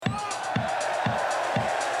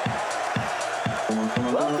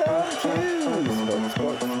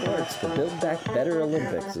back better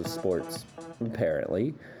Olympics of sports,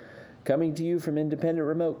 apparently. Coming to you from independent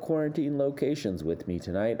remote quarantine locations with me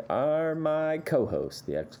tonight are my co-hosts,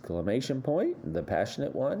 the exclamation point, the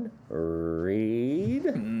passionate one, Reed.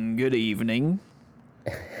 Good evening.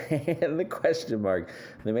 And the question mark,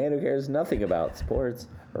 the man who cares nothing about sports,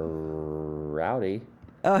 Rowdy.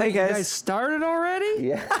 Oh, hey guys. You guys started already?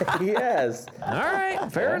 Yeah, yes. All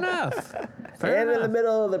right, fair enough. In the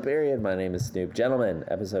middle of the period, my name is Snoop. Gentlemen,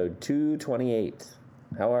 episode 228.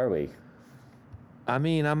 How are we? I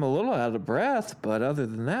mean, I'm a little out of breath, but other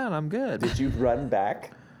than that, I'm good. Did you run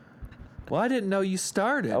back? Well, I didn't know you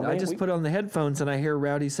started. Oh, man, I just put on the headphones and I hear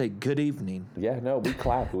Rowdy say, "Good evening." Yeah, no, we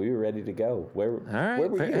clapped. We were ready to go. Where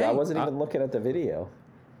were you? Hey, I wasn't even looking at the video.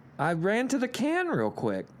 I ran to the can real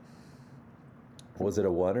quick. Was it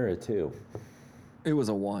a 1 or a 2? It was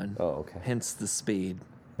a 1. Oh, okay. Hence the speed.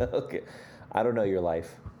 Okay. I don't know your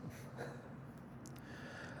life.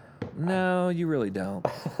 No, you really don't.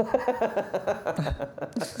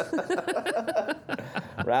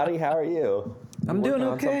 Rowdy, how are you? I'm doing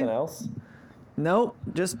okay. Something else? Nope,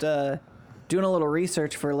 just doing a little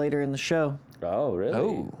research for later in the show. Oh, really?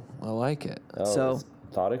 Oh, I like it. So,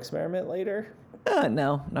 thought experiment later?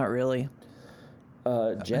 No, not really.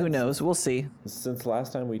 Who knows? We'll see. Since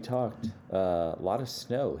last time we talked, a lot of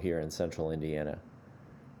snow here in central Indiana.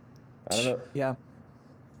 I don't know. Yeah.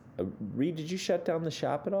 Reed, did you shut down the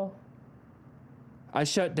shop at all? I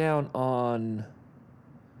shut down on,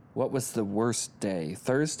 what was the worst day?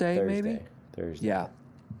 Thursday, maybe? Thursday.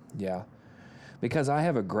 Yeah. Because I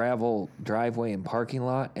have a gravel driveway and parking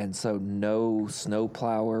lot, and so no snow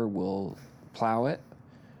plower will plow it.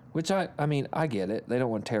 Which, I mean, I get it. They don't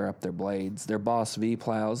want to tear up their blades. Their Boss V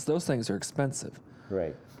plows, those things are expensive.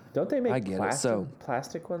 Right. Don't they make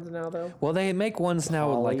plastic ones now, though? Well, they make ones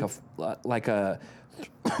now with like a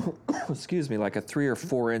excuse me, like a 3 or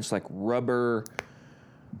 4 inch like rubber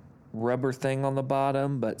thing on the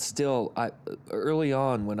bottom. But still, early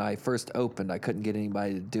on when I first opened, I couldn't get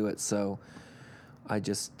anybody to do it, so I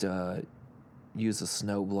just use a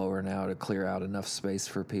snow blower now to clear out enough space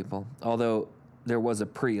for people. Although there was a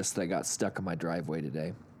Prius that got stuck in my driveway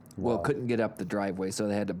today. Wow. Well, couldn't get up the driveway, so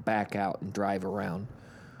they had to back out and drive around.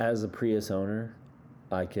 As a Prius owner,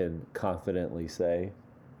 I can confidently say,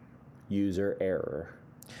 user error.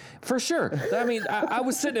 For sure. I mean, I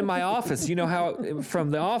was sitting in my office. You know how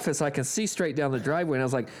from the office I can see straight down the driveway, and I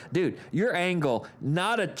was like, dude, your angle,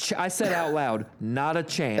 I said out loud, not a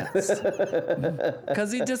chance.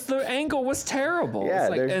 Because the angle was terrible.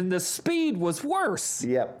 Yeah, and the speed was worse.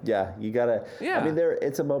 Yep, yeah. You got to, I mean,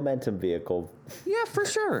 it's a momentum vehicle. Yeah, for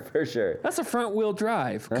sure. For sure. That's a front wheel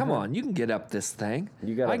drive. Come on, you can get up this thing.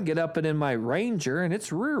 I can get up it in my Ranger, and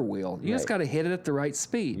it's rear wheel. You just got to hit it at the right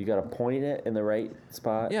speed. You got to point it in the right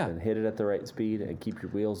spot. Yeah. And hit it at the right speed and keep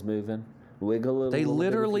your wheels moving. Wiggle a little. They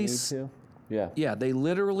literally, bit if you need to. Yeah, they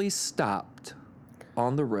literally stopped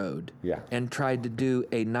on the road. Yeah. And tried to do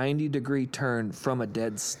a 90-degree turn from a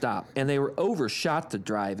dead stop, and they were overshot the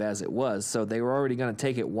drive as it was, so they were already going to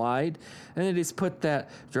take it wide, and they just put that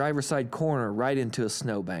driver's side corner right into a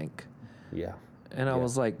snowbank. Yeah. And I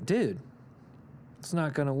was like, dude, it's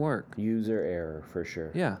not going to work. User error for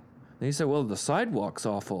sure. Yeah. And he said, well, the sidewalk's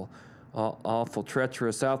awful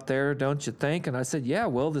treacherous out there, don't you think? And I said, yeah,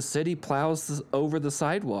 well, the city plows over the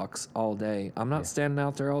sidewalks all day. I'm not standing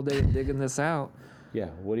out there all day digging this out. Yeah,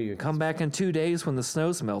 what do you... Come back in 2 days when the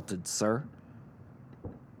snow's melted, sir.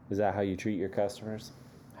 Is that how you treat your customers?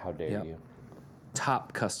 How dare you?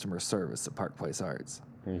 Top customer service at Park Place Arts.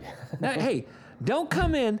 Now, hey, don't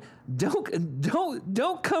come in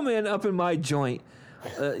up in my joint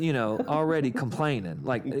already complaining.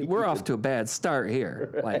 Like, we're off to a bad start here.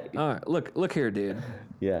 Right. Like, all right, look here, dude.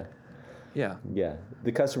 Yeah. Yeah. Yeah.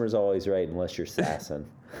 The customer's always right unless you're sassing.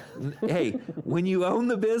 Hey, when you own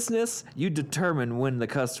the business, you determine when the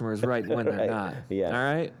customer's right and when they're not. Yeah. All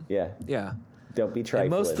right? Yeah. Yeah. Don't be trifling.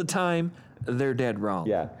 And most of the time, they're dead wrong.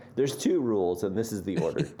 Yeah. There's 2 rules, and this is the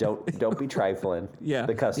order. Don't be trifling. Yeah.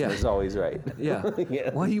 The customer's always right. Yeah.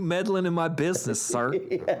 Yeah. Why are you meddling in my business, sir?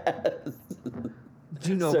 Yes. Do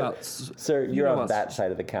you know about... Sir, you're on that side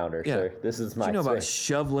of the counter, sir. This is my... Do you know about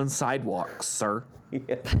shoveling sidewalks, sir?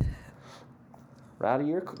 Yeah. Rowdy,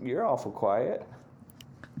 you're awful quiet.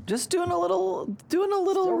 Just doing a little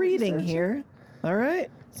reading here. All right.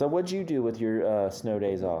 So what'd you do with your snow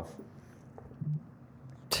days off?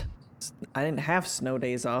 I didn't have snow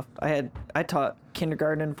days off. I taught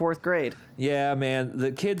kindergarten and 4th grade. Yeah, man,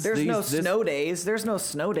 the kids. There's no snow days. There's no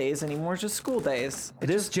snow days anymore. It's just school days.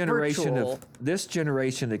 This generation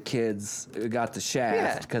of kids got the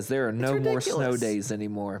shaft because there are no more snow days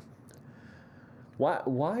anymore.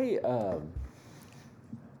 Why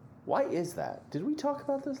Why is that? Did we talk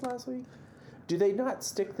about this last week? Do they not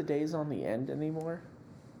stick the days on the end anymore?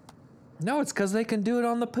 No, it's because they can do it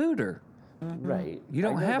on the pooter. Right. You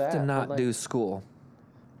don't I know have that, to but, not like, do school.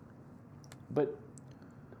 But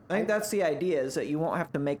I think that's the idea, is that you won't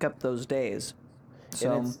have to make up those days.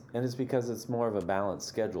 So and it's because it's more of a balanced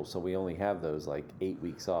schedule, so we only have those like 8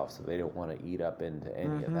 weeks off, so they don't want to eat up into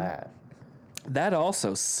any of that. That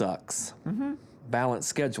also sucks. Balanced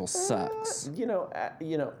schedule sucks. You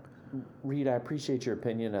know, Reed, I appreciate your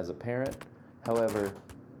opinion as a parent. However,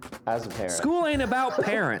 as a parent, School ain't about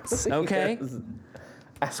parents, okay?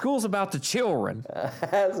 School's about the children.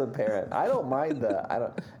 as a parent, I don't mind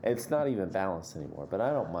the. It's not even balanced anymore, but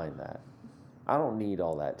I don't mind that. I don't need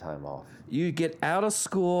all that time off. You get out of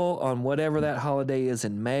school on whatever that holiday is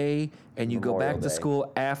in May, and you go Memorial back to Day.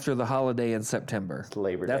 school after the holiday in September. It's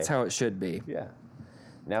Labor That's Day. how it should be. Yeah.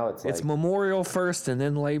 Now it's like It's Memorial first and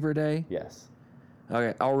then Labor Day. yes,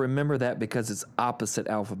 Okay, I'll remember that because it's opposite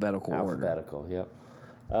alphabetical order. alphabetical. Yep.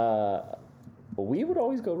 We would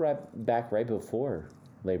always go back right before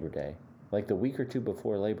Labor Day, like the week or two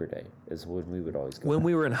before Labor Day is when we would always go. When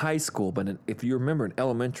we were in high school, but if you remember in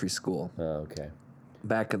elementary school Okay.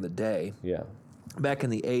 back in the day, Yeah. back in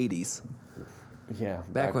the 80s, Yeah.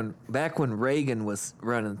 back when Reagan was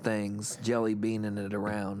running things, jelly beaning it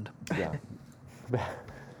around. Yeah.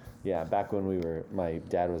 Yeah. Back when my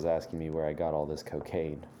dad was asking me where I got all this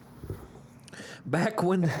cocaine. Back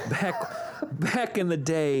in the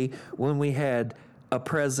day when we had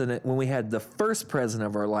the first president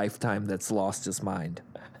of our lifetime that's lost his mind.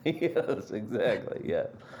 Yes, exactly. Yeah.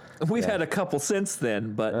 We've had a couple since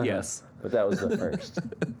then, but yes. But that was the first.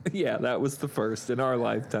 Yeah, that was the first in our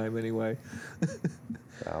lifetime anyway.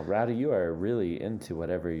 Wow, Rowdy, you are really into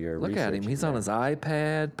whatever you're Look at him. researching He's on there. his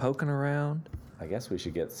iPad poking around. I guess we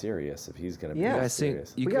should get serious if he's going to Yeah. be You guys seen-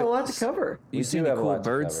 serious. you we got a lot to cover. You We see do any have a cool lot to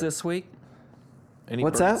birds cover. this week? Any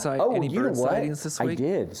What's bird that? si- Oh, any you bird know what? sightings this week? I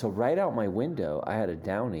did. So right out my window, I had a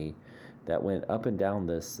downy that went up and down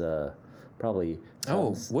this probably.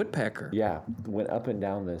 Oh, thumbs- woodpecker. yeah, went up and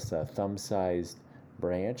down this thumb-sized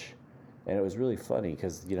branch, and it was really funny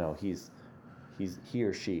because he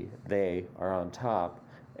or she, they are on top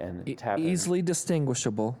and tapping Easily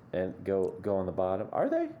distinguishable. and go on the bottom. Are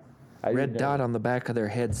they? I Red didn't dot know. on the back of their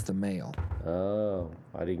head's the male. Oh,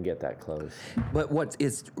 I didn't get that close. But what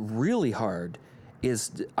is really hard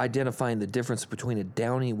is identifying the difference between a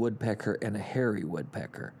downy woodpecker and a hairy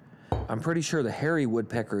woodpecker. I'm pretty sure the hairy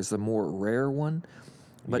woodpecker is the more rare one,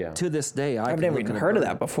 but Yeah. to this day, I've never even heard of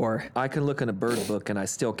that before. I can look in a bird book and I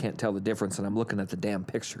still can't tell the difference, and I'm looking at the damn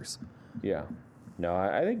pictures. Yeah. No,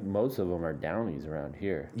 I think most of them are downies around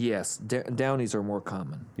here. Yes, downies are more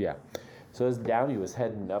common. Yeah. So this downy was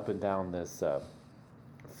heading up and down this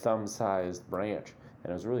thumb-sized branch,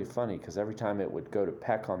 and it was really funny because every time it would go to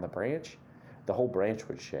peck on the branch, the whole branch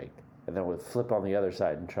would shake, and then it would flip on the other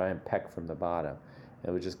side and try and peck from the bottom.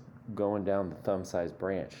 It was just going down the thumb-sized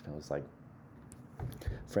branch, and I was like,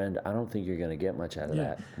 friend, I don't think you're going to get much out of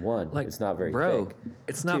that. One, Like, it's not very bro, big.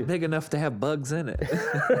 it's not Two. big enough to have bugs in it.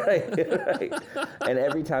 right. And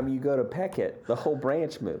every time you go to peck it, the whole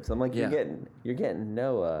branch moves. I'm like, Yeah. you're getting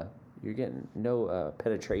no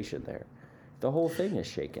penetration there. The whole thing is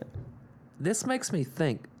shaking. This makes me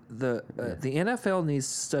think the NFL needs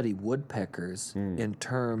to study woodpeckers in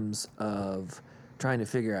terms of trying to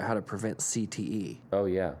figure out how to prevent CTE. Oh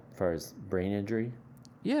yeah, as far as brain injury,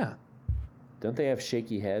 Yeah, don't they have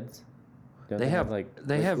shaky heads? Don't they have like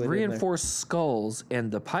they have liquid in there? reinforced skulls,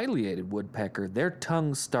 and the pileated woodpecker, their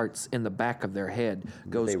tongue starts in the back of their head,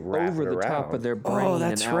 goes They wrap over it the top around. of their brain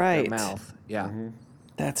that's and out right. their mouth. Yeah,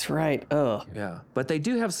 That's right. Oh, yeah. But they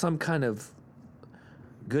do have some kind of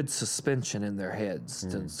good suspension in their heads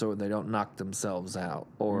so they don't knock themselves out,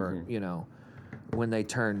 or when they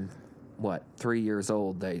turn 3 years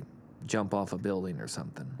old, they jump off a building or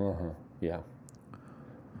something. Yeah.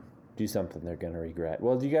 Do something they're gonna regret.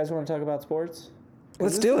 Well, do you guys want to talk about sports?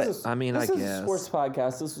 Let's do it. This I mean, is I a guess. sports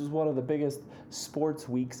podcast. This is one of the biggest sports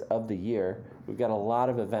weeks of the year. We've got a lot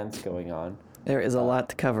of events going on. there is a lot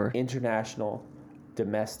to cover. International,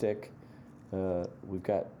 domestic. We've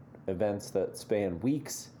got events that span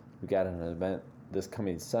weeks. We've got an event this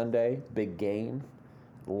coming Sunday, big game.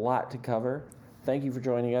 A lot to cover. Thank you for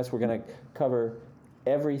joining us. We're going to cover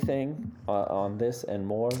everything on this and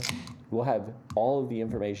more. We'll have all of the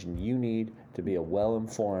information you need to be a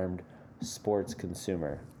well-informed sports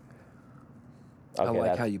consumer. I Okay, like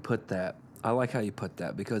that's- how you put that. I like how you put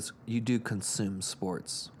that because you do consume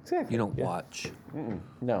sports. Exactly, You don't yeah. watch.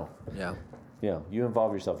 No. Yeah. You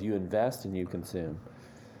involve yourself. You invest and you consume.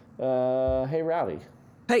 Hey, Rowdy.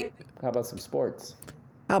 Hey, How about some sports?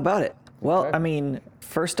 how about it? Well, Okay. I mean,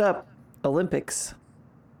 first up, Olympics.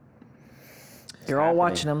 You're all happening.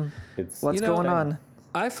 watching them. It's What's You know, going on?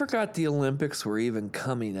 I forgot the Olympics were even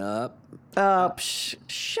coming up.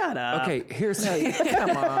 Shut up. Okay, here's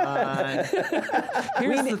Come on.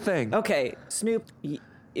 here's the thing. Okay, Snoop,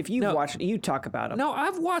 if you've No. watched, you talk about them. No,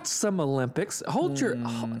 I've watched some Olympics. Slow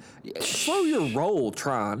your roll,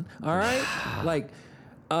 Tron. All right, like,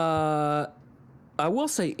 I will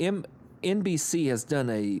say, NBC has done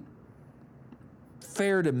a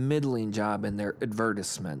fair to middling job in their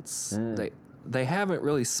advertisements. They haven't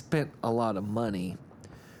really spent a lot of money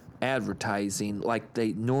advertising like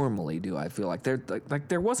they normally do. I feel like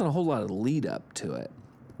there wasn't a whole lot of lead up to it.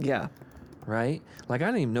 Yeah. Right? Like, I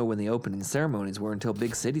didn't even know when the opening ceremonies were until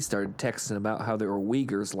Big City started texting about how there were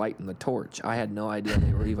Uyghurs lighting the torch. I had no idea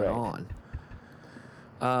they were even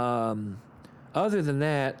on. Other than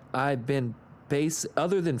that,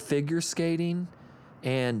 other than figure skating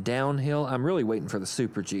and downhill, I'm really waiting for the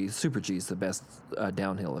Super G. Super G is the best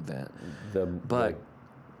downhill event.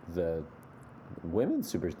 the women's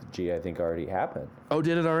Super G, I think, already happened. Oh,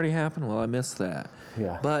 did it already happen? Well, I missed that.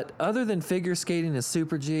 Yeah. But other than figure skating and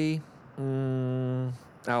Super G,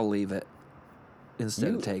 I'll leave it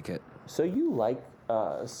instead of take it. So you like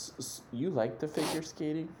the figure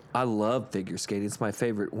skating? I love figure skating. It's my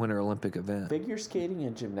favorite Winter Olympic event. Figure skating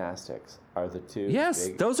and gymnastics are the two. Yes,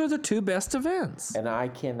 big, those are the two best events. and I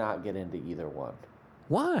cannot get into either one.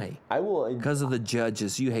 Why? I will. Because of the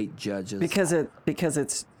judges. You hate judges. Because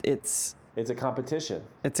it's It's a competition,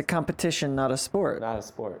 a competition, not a sport. not a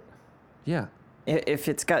sport. Yeah. If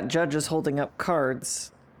it's got judges holding up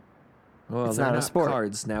cards, Well, It's they're not a not sport.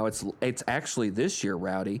 cards now. It's actually this year,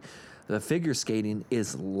 Rowdy. The figure skating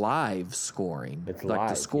is live scoring. It's like the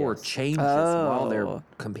live, score yes. changes while they're Oh.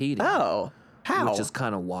 competing. how? Which is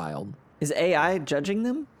kind of wild. Is AI judging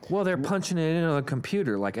them? Well, they're punching it into a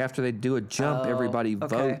computer. Like, after they do a jump, everybody okay.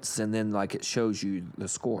 votes, and then, like, it shows you the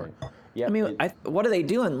score. Yeah, I mean, what are they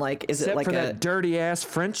doing? Like, is Except it like for a that dirty-ass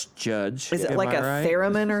French judge. is it Am like I a right?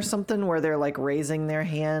 theremin or something where they're like raising their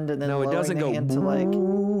hand and then No, it lowering doesn't their go hand to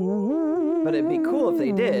like. But it'd be cool if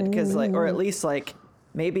they did, because like, or at least like.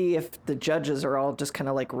 Maybe if the judges are all just kind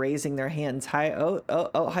of like raising their hands high,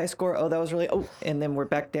 oh, high score, oh, that was really, and then we're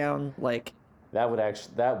back down, like. that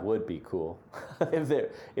would be cool if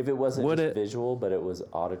it wasn't Would just it? visual, but it was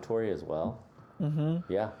auditory as well.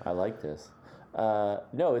 Mm-hmm. Yeah, I like this.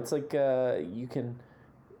 No, it's like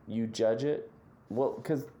you judge it. Well,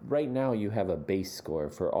 because right now you have a base score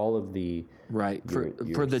for all of the Right, your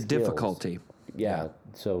for the skills. difficulty. Yeah.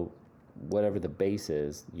 So whatever the base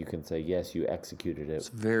is, you can say yes, you executed it. It's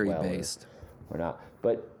very well based. or not.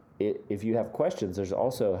 But if you have questions, there's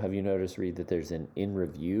also, have you noticed, Reed, that there's an in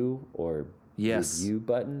review or Yes. review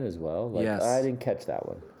button as well? Like, Yes. I didn't catch that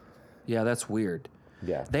one. Yeah, that's weird.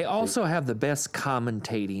 Yeah. They also have the best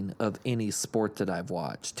commentating of any sport that I've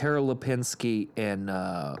watched. Tara Lipinski and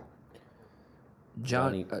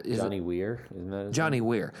Johnny Weir, isn't that his Johnny name?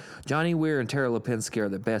 Weir. Johnny Weir and Tara Lipinski are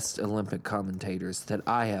the best Olympic commentators that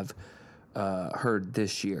I have heard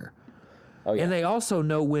this year. Oh yeah. And they also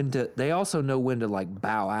know when to like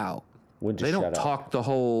bow out. When to They don't shut up. talk the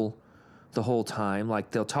whole time.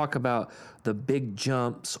 Like, they'll talk about the big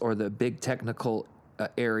jumps or the big technical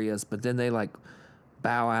areas, but then they like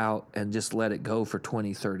bow out and just let it go for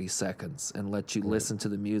 20, 30 seconds and let you listen to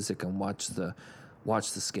the music and watch the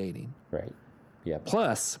skating. Right. Yeah.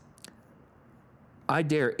 Plus, I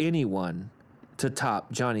dare anyone to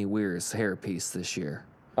top Johnny Weir's hairpiece this year.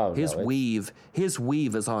 Oh, his no, weave is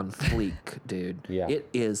on fleek, dude. Yeah. It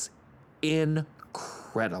is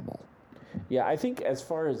incredible. Yeah, I think as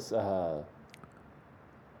far as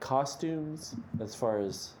costumes, as far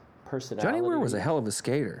as personality, Johnny Weir was a hell of a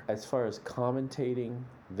skater. as far as commentating,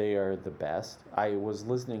 they are the best. I was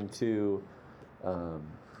listening to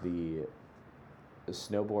the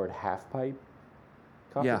snowboard halfpipe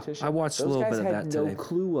competition. I watched a Those little guys bit of had that no today.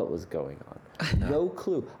 clue what was going on. No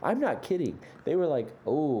clue. I'm not kidding. They were like,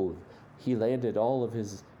 "Oh, he landed all of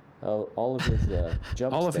his jumps. All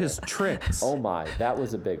of there. his tricks. Oh my, that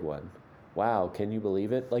was a big one. Wow, can you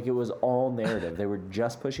believe it? Like, it was all narrative. They were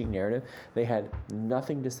just pushing narrative. They had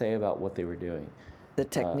nothing to say about what they were doing. The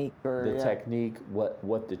technique Technique,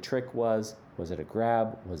 what the trick was. Was it a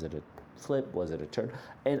grab? Was it a flip? Was it a turn?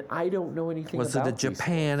 And I don't know anything Was it about a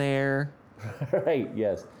Japan Air? Right,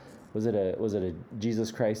 yes. Was it a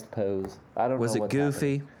Jesus Christ pose? I don't Was know it what's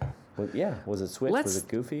goofy? happening. Yeah, was it switch? Was it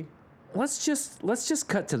goofy? Let's just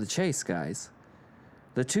cut to the chase, guys.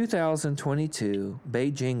 The 2022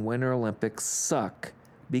 Beijing Winter Olympics suck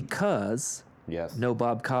because Yes. no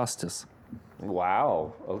Bob Costas.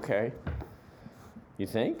 Wow, okay. You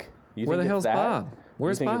think? Where the it's hell's that? Bob? You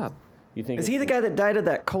Where's think Bob? You think Is he the guy that died of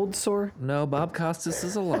that cold sore? No, Bob Costas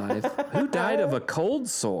is alive. Who died of a cold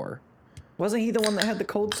sore? Wasn't he the one that had the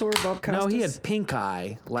cold sore, Bob Costas? No, he had pink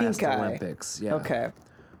eye last Pink eye. Olympics. Yeah. Okay.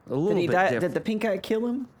 A little Did he bit die? different. Did the pink eye kill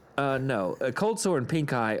him? No, a cold sore and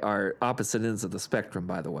pink eye are opposite ends of the spectrum,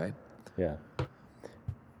 by the way. Yeah.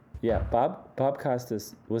 Yeah, Bob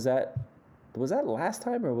Costas, was that last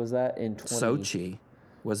time or was that in 20? Sochi.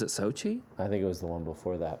 Was it Sochi? I think it was the one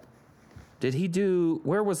before that. Did he do,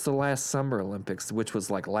 where was the last Summer Olympics, which was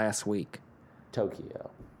like last week? Tokyo.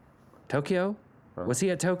 Tokyo? Was he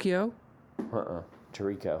at Tokyo?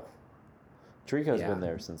 Tirico. Tirico's Yeah. been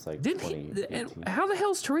there since like Didn't he? 2018. And how the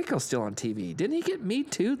hell's Tirico still on TV? Didn't he get Me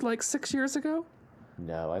Too'd like 6 years ago?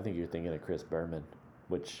 No, I think you're thinking of Chris Berman,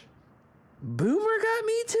 which... Boomer got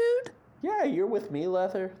Me Too'd? Yeah, You're With Me,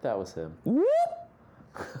 Leather? That was him. Whoop!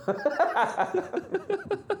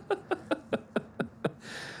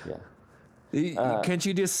 Yeah. Can't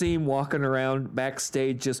you just see him walking around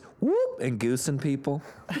backstage just whoop and goosing people?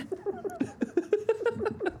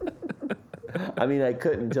 I mean, I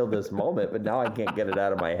couldn't until this moment, but now I can't get it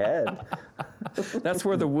out of my head. That's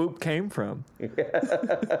where the whoop came from.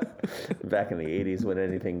 Back in the 80s when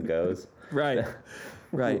anything goes. Right.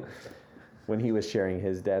 Right. When he was sharing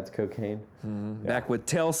his dad's cocaine. Back with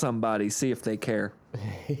Tell Somebody, see if they care.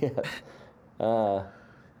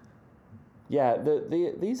 Yeah,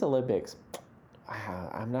 these Olympics,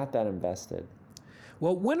 I'm not that invested.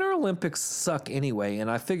 Well, Winter Olympics suck anyway, and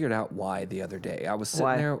I figured out why the other day. I was sitting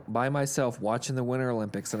Why? there by myself watching the Winter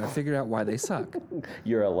Olympics, and I figured out why they suck.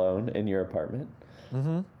 You're alone in your apartment.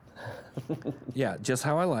 Yeah, just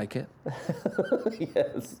how I like it.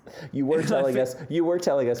 Yes, you were telling us. You were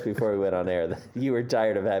telling us before we went on air that you were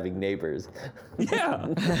tired of having neighbors. Yeah,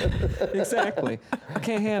 exactly. I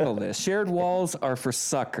can't handle this. Shared walls are for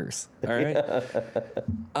suckers. All right.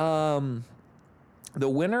 The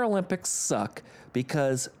Winter Olympics suck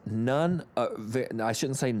because I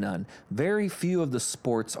shouldn't say none. Very few of the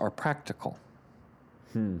sports are practical.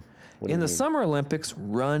 In the Summer Olympics,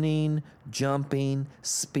 running, jumping,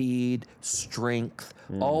 speed, strength,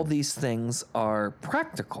 all these things are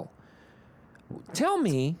practical. Tell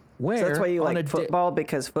me where. So that's why you on like football,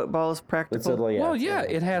 because football is practical. Well, yeah,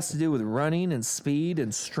 it has to do with running and speed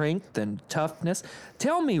and strength and toughness.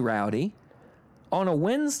 Tell me, Rowdy, on a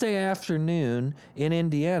Wednesday afternoon in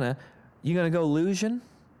Indiana, you gonna go luging?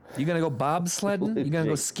 You gonna go bobsledding? You gonna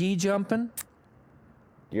go ski jumping?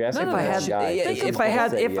 You're asking None for of that that.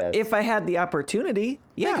 guy. If I had the opportunity,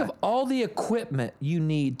 yeah. Think of all the equipment you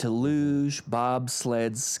need to luge,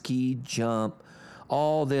 bobsled, ski jump,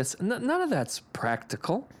 all this. None of that's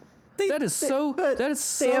practical. That is so.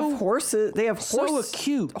 They have horses. They have so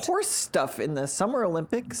acute. horse stuff in the Summer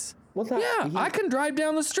Olympics. Well, Yeah, I can drive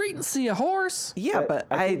down the street and see a horse. Yeah, but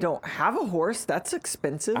I I think- don't have a horse. That's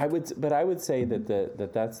expensive. I would say that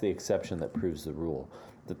that's the exception that proves the rule.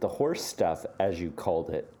 That the horse stuff, as you called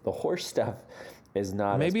it, the horse stuff is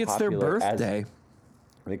not. Maybe as it's their popular birthday.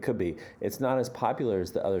 It could be. It's not as popular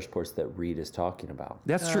as the other sports that Reed is talking about.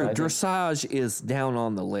 That's true. I think- Dressage is down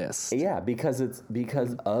on the list. Yeah, because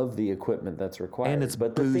of the equipment that's required. And it's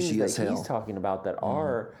but the things bougie that as hell. he's talking about that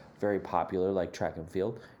are very popular, like track and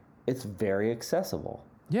field, it's very accessible.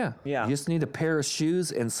 Yeah. Yeah. You just need a pair of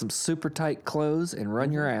shoes and some super tight clothes and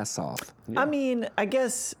run your ass off. I mean, I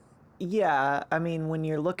guess, yeah. I mean, when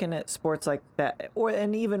you're looking at sports like that,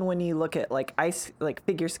 and even when you look at like ice, like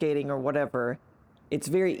figure skating or whatever, it's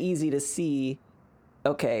very easy to see.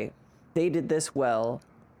 Okay, they did this well.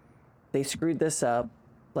 They screwed this up.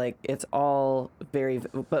 Like it's all very.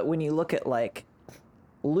 But when you look at like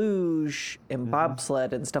luge and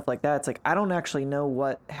bobsled and stuff like that, it's like I don't actually know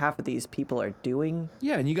what half of these people are doing.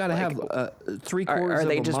 Yeah, and you got to have three quarters Are of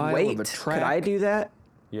they a just mile wait? of a track. Could I do that?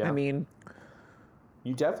 Yeah. I mean,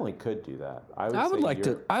 You definitely could do that. I would. I would say like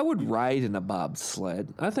to. I would ride in a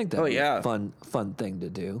bobsled. I think that'd be yeah. a fun thing to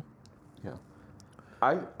do. Yeah.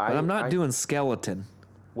 But I'm not doing skeleton.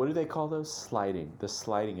 What do they call those? Sliding. The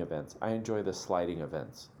sliding events. I enjoy the sliding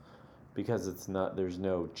events because it's not. There's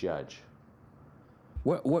no judge.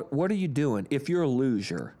 What are you doing? If you're a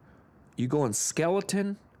luger, you going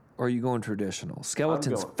skeleton or are you going traditional?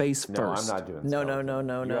 Skeleton's face no, first. I'm not doing. no, skeleton.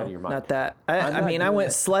 no, You're out of your mind. not that. I'm I not mean, I doing went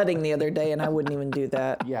that. sledding the other day, and I wouldn't even do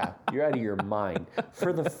that. Yeah, you're out of your mind.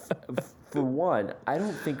 For one, I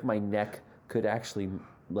don't think my neck could actually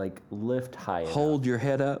like lift high Hold your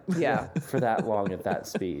head up. Yeah. enough for that long at that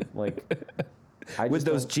speed. Like I With just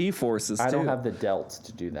those don't- G forces too. I don't have the delts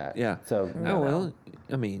to do that. Yeah. So Oh well,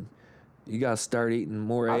 I mean, you gotta start eating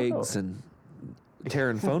more I don't know. eggs and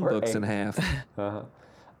tearing phone More books in eggs. half.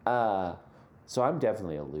 So I'm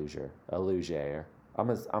definitely a luger. I'm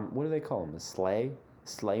what do they call them? A sleigh?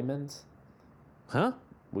 Sleighmans? Huh?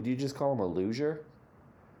 Would you just call them a loser?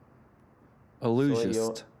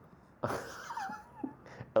 Illusionist.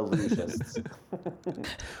 Illusionists.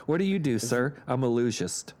 What do you do, sir? I'm a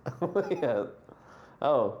illusionist. Yeah.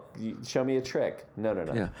 Oh, show me a trick. No.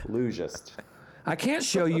 Yeah. Illusionist. I can't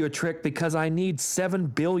show you a trick because I need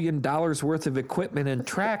 $7 billion worth of equipment and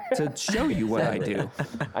track to show you what I do.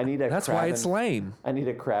 I need a. That's why it's lame. I need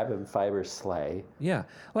a crab and fiber sleigh. Yeah.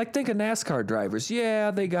 Like, think of NASCAR drivers. Yeah,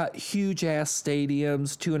 they got huge ass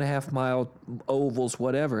stadiums, 2.5 mile ovals,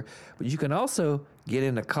 whatever. But you can also get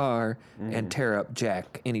in a car and tear up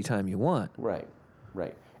Jack anytime you want. Right.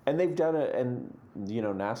 And they've done it, and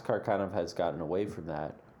NASCAR kind of has gotten away from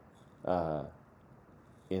that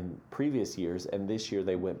in previous years, and this year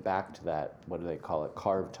they went back to that. What do they call it?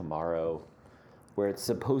 Carve Tomorrow, where it's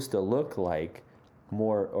supposed to look like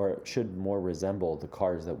more, or it should more resemble the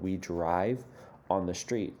cars that we drive on the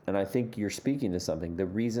street. And I think you're speaking to something. The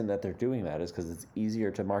reason that they're doing that is because it's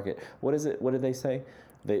easier to market. What is it? What did they say?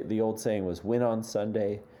 The old saying was, "Win on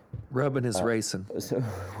Sunday, Rubbing is racing. so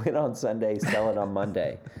win on Sunday, sell it on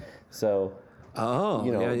Monday." So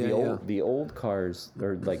the old cars,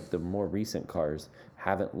 or like the more recent cars,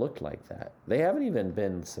 haven't looked like that. They haven't even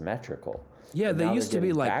been symmetrical. Yeah, And they now used they're to be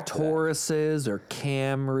getting like back to that. Tauruses or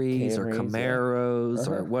Camrys or Camrys, yeah. Camaros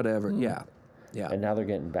or whatever. Yeah. And now they're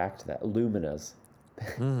getting back to that. Luminas.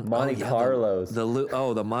 Monte Carlos.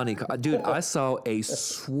 The Monte Carlo. Dude, I saw a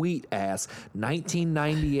sweet ass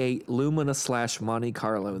 1998 Lumina / Monte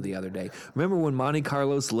Carlo the other day. Remember when Monte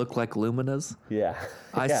Carlos looked like Luminas? Yeah.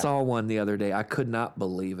 I saw one the other day. I could not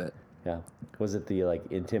believe it. Yeah. Was it the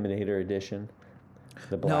Intimidator edition?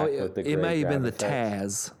 The black No, with the it gray may have been the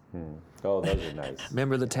effects? Taz. Oh, those are nice.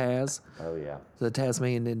 Remember the Taz? Oh yeah. The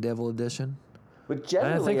Tasmanian Devil edition? But And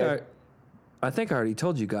generally, I think I already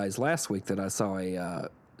told you guys last week that I saw a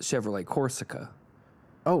Chevrolet Corsica.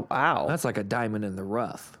 Oh, wow. That's like a diamond in the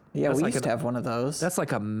rough. Yeah, That's we like used to have one of those. That's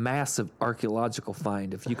like a massive archaeological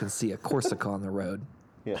find if you can see a Corsica on the road.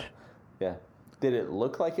 yeah. Did it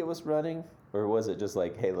look like it was running, or was it just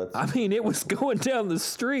like, hey, let's? I mean, it was going down the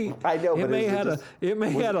street. I know, it but may is it had just-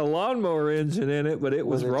 had a lawnmower engine in it, but it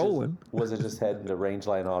was it just- rolling. was it just heading to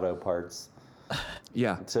Rangeline Auto Parts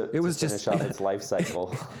Yeah, to it was finish just off its life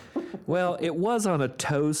cycle? well, it was on a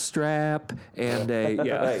tow strap and a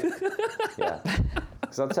Right. Yeah.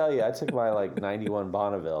 Because I'll tell you, I took my 91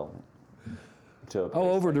 Bonneville to a place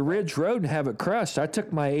over like to that. Ridge Road and have it crushed. I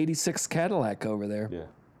took my '86 Cadillac over there. Yeah.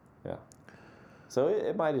 So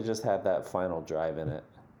it might have just had that final drive in it.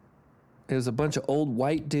 It was a bunch of old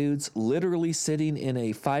white dudes literally sitting in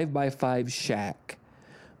a 5x5 shack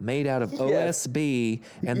made out of Yes. OSB,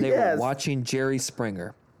 and they Yes. were watching Jerry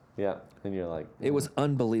Springer. Yeah. And you're like, It was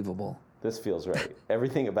unbelievable. this feels right.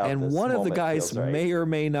 Everything about And this one of the moment guys feels right. may or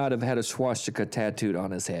may not have had a swastika tattooed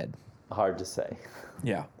on his head. Hard to say.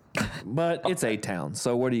 Yeah. But it's A-Town,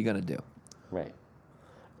 so what are you going to do? Right.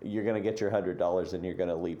 You're going to get your $100 and you're going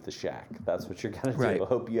to leave the shack. That's what you're going to Right. do.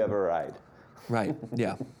 Hope you have a ride. Right.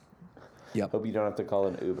 Yeah. Yep. Hope you don't have to call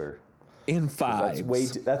an Uber. In That's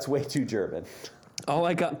fives. that's way too German. All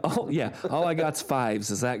I got's fives.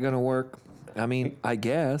 Is that going to work? I mean, I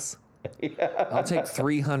guess. I'll take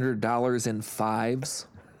 $300 in fives.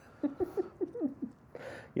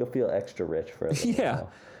 You'll feel extra rich for a little Yeah.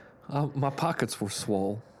 while. My pockets were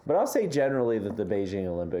swole. But I'll say generally that the Beijing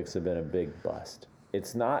Olympics have been a big bust.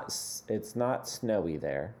 It's not snowy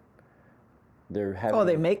there. They're having Oh,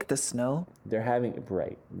 they make the snow. They're having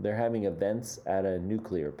events at a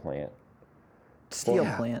nuclear plant. Steel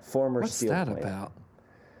Yeah. plant. Former What's steel that plant.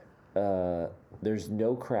 about? There's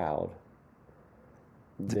no crowd.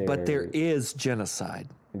 But there is genocide.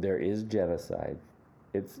 There is genocide.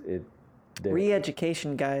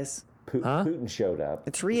 Re-education, guys. Huh? Putin showed up.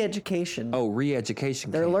 It's re-education. Oh,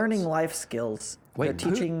 re-education They're camps. learning life skills. Wait,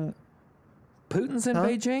 They're teaching. Putin's in Huh?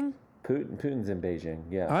 Beijing? Putin's in Beijing.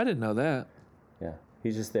 Yeah, I didn't know that. yeah.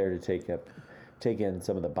 He's just there to take in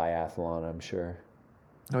some of the biathlon, I'm sure.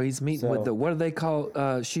 Oh, he's meeting with So- what do they call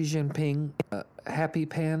Xi Jinping? Happy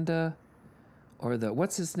Panda? Or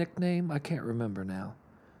what's his nickname? I can't remember now.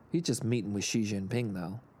 He's just meeting with Xi Jinping,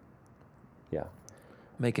 though. Yeah.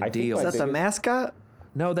 Making I think deals. Is that the biggest- mascot?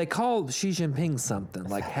 No, they call Xi Jinping something,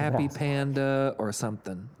 like Happy Panda or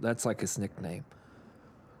something. That's like his nickname.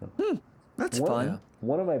 That's One- fun. Yeah.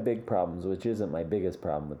 One of my big problems, which isn't my biggest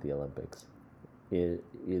problem with the Olympics, is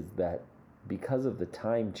that because of the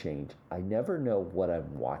time change, I never know what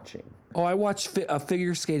I'm watching. Oh, I watched a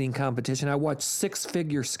figure skating competition. I watched 6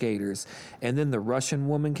 figure skaters, and then the Russian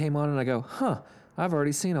woman came on, and I go, huh, I've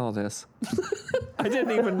already seen all this. I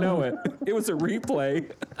didn't even know it. It was a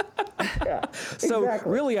replay. Yeah. So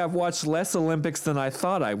exactly. really, I've watched less Olympics than I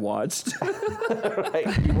thought I watched.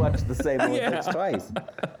 Right? You watched the same Olympics twice.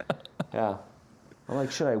 Yeah. I'm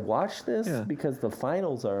like, should I watch this? Yeah. Because the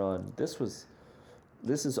finals are on. This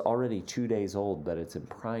is already 2 days old, but it's in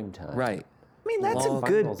prime time. Right. I mean, that's Long a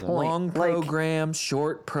good finals and point. Long Like, program,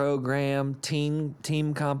 short program, team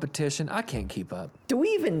competition. I can't keep up. do we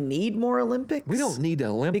even need more Olympics? We don't need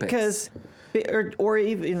Olympics. because, or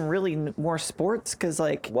even really more sports. Because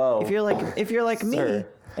like, Whoa. if you're like me Sir.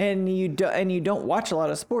 and you don't watch a lot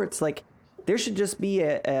of sports, like there should just be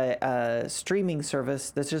a streaming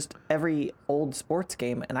service that's just every old sports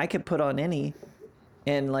game, and I could put on any.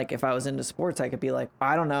 And like, if I was into sports, I could be like,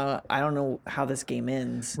 I don't know how this game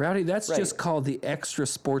ends. Rowdy, that's Right. just called the extra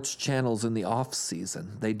sports channels in the off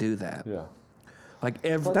season. They do that. Yeah. Like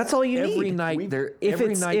every That's all you every need. night there If every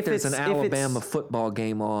it's- night if there's an it's- if it's- Alabama football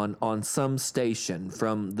game on some station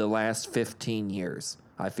from the last 15 years.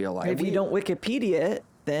 I feel like If you don't Wikipedia it,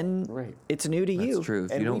 then Right. it's new to you. that's true.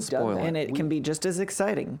 If And you don't we've done spoil that. it. And it can be just as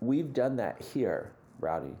exciting. We've done that here,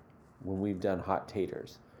 Rowdy, when we've done hot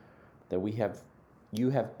taters. That you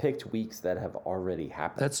have picked weeks that have already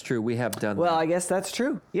happened. That's true. We have done Well, that. I guess that's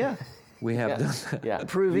true. Yeah. We have done that. yeah.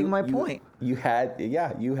 Proving my point. You had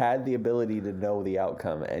the ability to know the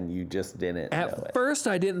outcome, and you just didn't know At it. first,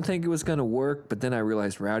 I didn't think it was going to work, but then I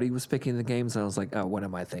realized Rowdy was picking the games, and I was like, "Oh, what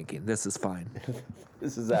am I thinking? This is fine."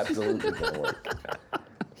 This is absolutely going to work.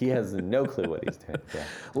 He has no clue what he's doing. Yeah.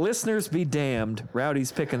 Listeners, be damned!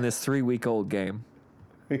 Rowdy's picking this 3-week-old game.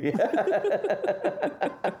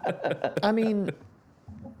 I mean,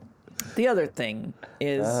 the other thing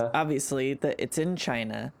is Uh-huh. obviously that it's in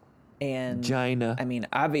China. And China. I mean,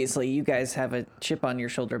 obviously you guys have a chip on your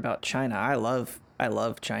shoulder about China. I love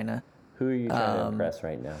China. Who are you trying to impress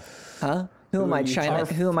right now? Huh? Who am are I you- China?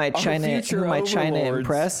 Who am I China? future Who am I China overlords.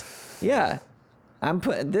 impress? Yeah. I'm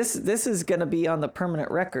putting this is going to be on the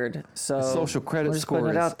permanent record. So Social credit we're just score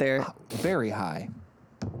putting it is out there. very high.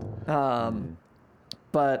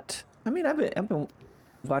 But I mean, I've been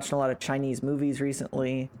watching a lot of Chinese movies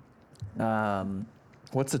recently.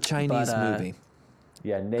 What's a Chinese But, movie?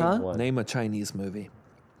 Yeah, name Huh? one. Name a Chinese movie.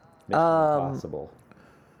 Mission Impossible.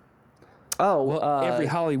 Oh, Well, every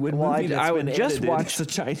Hollywood well, movie that's I would been just edited watch. is a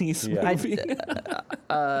Chinese Yeah. movie.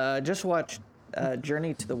 Just watched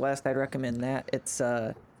Journey to the West. I'd recommend that.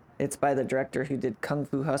 It's by the director who did Kung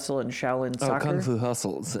Fu Hustle and Shaolin Oh, Soccer. Kung Fu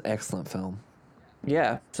Hustle is an excellent film.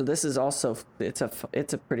 Yeah. So this is also it's a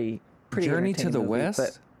pretty Journey to entertaining the movie, West?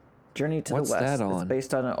 but Journey to What's the West. that on? It's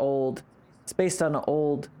based on an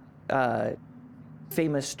old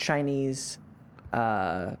famous Chinese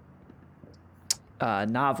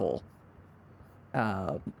novel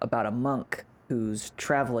about a monk who's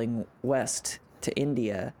traveling west to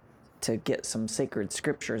India to get some sacred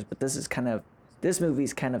scriptures. But this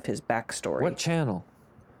movie's kind of his backstory. What channel?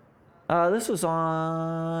 This was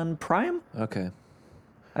on Prime. Okay.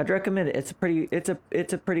 I'd recommend it.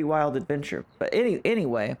 It's a pretty wild adventure. But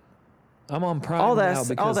anyway, I'm on Prime All that- now all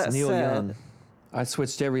because that Neil said- Young. I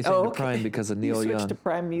switched everything Oh, to okay. Prime because of you Neil switched Young. to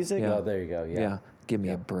Prime Music. Yeah. Oh, there you go. Yeah. Yeah. Give me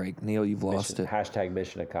a break. Neil, you've lost it. Hashtag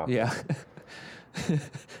mission accomplished. Yeah.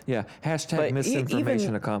 Yeah. Hashtag But misinformation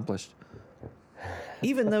even- accomplished.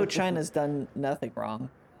 Even though China's done nothing wrong,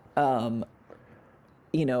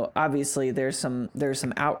 obviously there's some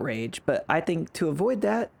outrage. But I think to avoid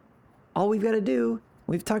that, all we've got to do,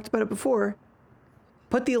 we've talked about it before,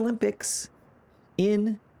 put the Olympics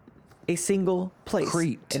in a single place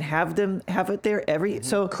Crete. and have it there every.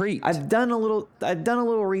 So Crete. I've done a little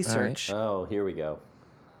research. Oh, here we go.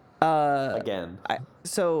 Again.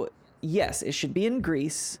 So yes, it should be in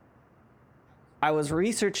Greece. I was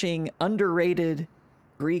researching underrated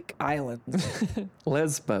Greek islands,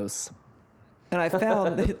 Lesbos. and I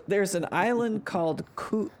found that there's an island called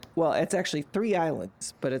well, it's actually 3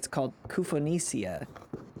 islands, but it's called Kufonisia,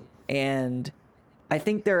 and I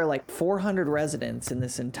think there are like 400 residents in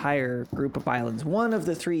this entire group of islands. One of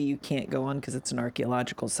the 3 you can't go on because it's an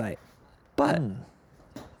archaeological site, but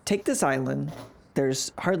take this island.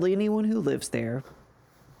 There's hardly anyone who lives there.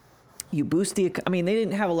 You boost they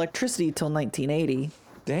didn't have electricity till 1980.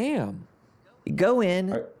 Damn. You go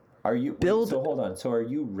in. Are you Build- so hold on. So are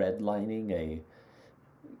you redlining a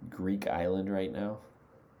Greek island right now?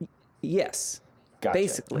 Yes. Gotcha.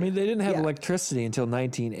 Basically. I mean, they didn't have Yeah. electricity until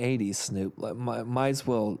 1980, Snoop. Like, might as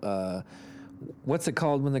well. What's it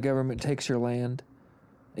called when the government takes your land?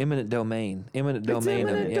 Eminent domain. Eminent It's domain.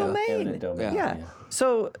 eminent yeah. domain. Eminent domain, Yeah. yeah.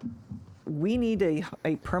 So we need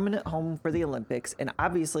a permanent home for the Olympics. And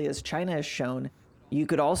obviously, as China has shown, you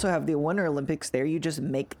could also have the Winter Olympics there. You just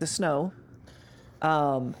make the snow.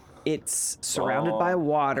 it's surrounded by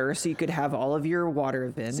water, so you could have all of your water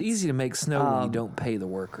events. It's easy to make snow when you don't pay the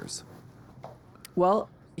workers. Well,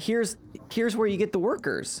 here's where you get the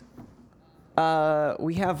workers.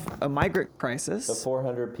 We have a migrant crisis. The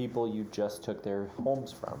 400 people you just took their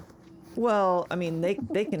homes from. Well, I mean, they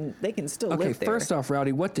can still Okay, live there. first off,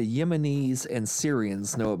 Rowdy, what do Yemenis and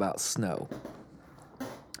Syrians know about snow?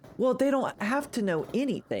 Well, they don't have to know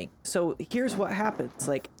anything. So here's what happens: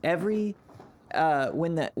 like every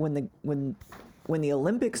when the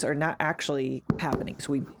Olympics are not actually happening.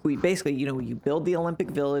 So we basically, you build the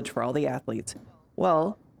Olympic Village for all the athletes.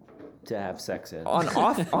 Well, To have sex in.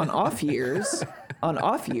 on off years,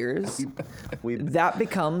 We that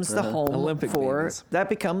becomes the home Olympic for babies. that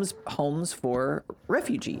becomes homes for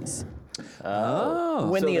refugees. Oh.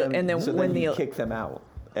 When then you the kick them out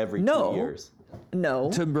every No. 2 years. no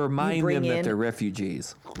To remind bring them that in- they're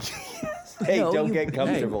refugees. Hey, No, don't you- get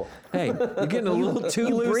comfortable. Hey, you're getting a little too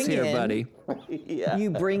you loose bring here, in- buddy. Yeah. you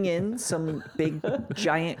bring in some big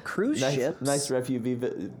giant cruise ships. Nice refugee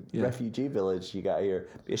village you got here.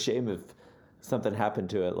 Be a shame if something happened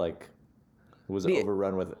to it, like was Be-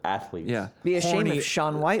 overrun with athletes. Yeah. Be a shame Horny- if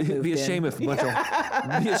Sean White moved Be a in. shame if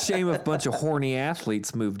a bunch of horny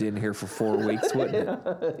athletes moved in here for 4 weeks, wouldn't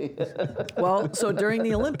it? Well, so during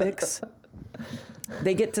the Olympics,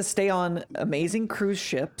 they get to stay on amazing cruise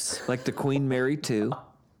ships, Like the Queen Mary 2.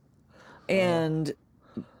 and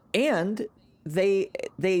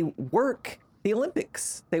they work the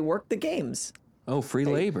Olympics. They work the games. Oh, free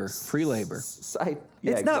labor. Free labor.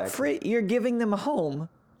 It's not free. You're giving them a home.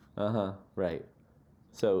 Right.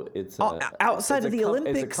 So it's outside it's of a the com-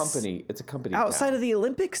 Olympics. It's a company. It's a company. Outside of the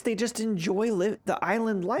Olympics, they just enjoy the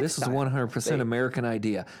island lifestyle. This is 100% American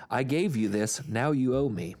idea. I gave you this. Now you owe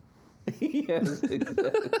me. Yes,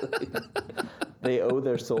 exactly. They owe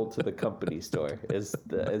their soul to the company store. Is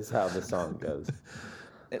how the song goes.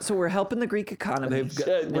 So we're helping the Greek economy.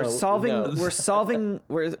 We're No, solving. no. We're solving.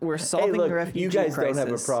 We're Hey, solving look, the refugee you guys crisis. don't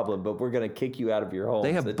have a problem, but we're gonna kick you out of your homes.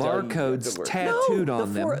 They have and tell you have to barcodes work. tattooed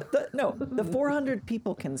on them. The 400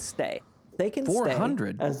 people can stay. They can stay.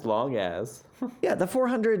 400? As long as Yeah, the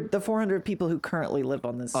 400 people who currently live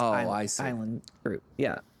on this I see. island group.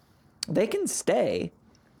 Yeah, they can stay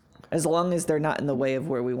as long as they're not in the way of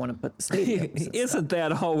where we want to put the stadiums. and Isn't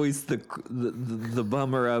that always the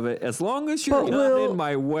bummer of it? As long as you're But not we'll- in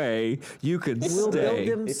my way, you can We'll stay.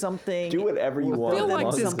 build them something. do whatever you we'll want. I feel build as them like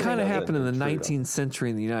long this as something- kind of it's happened in the freedom. 19th century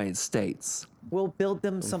in the United States. We'll build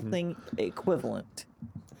them something equivalent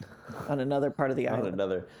on another part of the On island.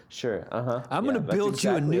 another, sure. I'm going to build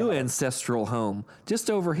you a new ancestral home just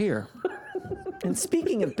over here. And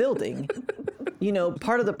speaking of building,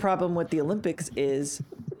 part of the problem with the Olympics is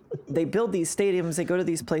they build these stadiums, they go to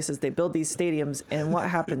these places, they build these stadiums, and what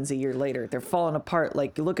happens a year later? They're falling apart.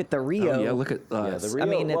 Like, look at the Rio. Oh, yeah, look at Yeah, the Rio,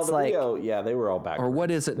 mean, it's the like- Rio, yeah, they were all back. or what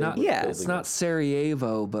is it? Not Yeah. it's not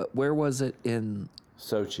Sarajevo, but where was it in?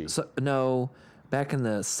 Sochi. No, back in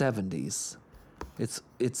the 70s.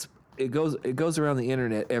 It goes around the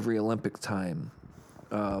internet every Olympic time.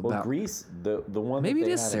 Well, About Greece, the one Maybe that it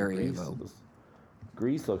they is had in Greece Sarajevo.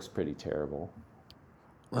 Greece looks pretty terrible.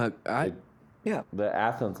 Yeah. The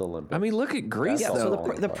Athens Olympics. I mean, look at Greece Yeah, That's though.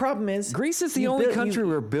 so the problem is Greece is the you only build- country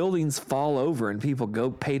where buildings fall over and people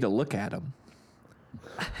go pay to look at them.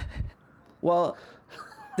 Well,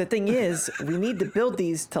 the thing is, we need to build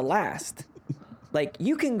these to last. Like,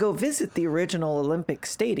 you can go visit the original Olympic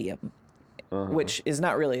Stadium, which is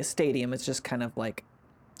not really a stadium. It's just kind of like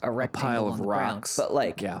a rectangle pile on of the ground. rocks.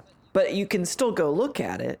 But Yeah. but you can still go look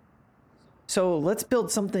at it. So let's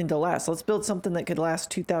build something to last. Let's build something that could last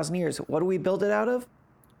 2,000 years. What do we build it out of?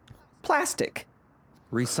 Plastic.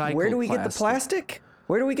 Recycled Where do we get the plastic?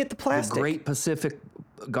 Where do we get the The plastic? Great Pacific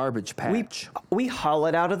Garbage Patch. We haul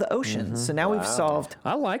it out of the ocean. So now we've solved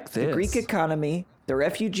I like this. the Greek economy, the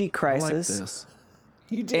refugee I like crisis. this.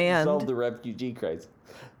 you didn't and- solve the refugee crisis.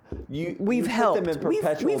 We've you helped. put them in We've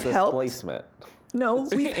perpetual helped. displacement. No,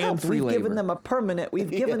 we've And helped. free We've given labor. them a permanent.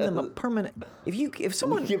 We've given them a Yeah. permanent. If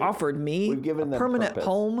someone given- offered me we've given a them permanent purpose.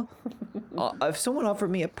 home, if someone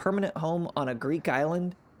offered me a permanent home on a Greek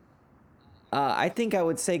island, I think I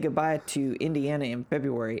would say goodbye to Indiana in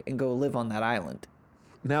February and go live on that island.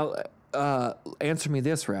 Now, answer me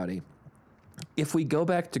this, Rowdy. If we go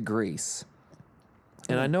back to Greece,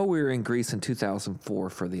 and I know we were in Greece in 2004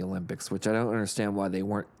 for the Olympics, which I don't understand why they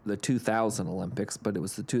weren't the 2000 Olympics, but it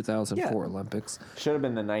was the 2004 Olympics. Should have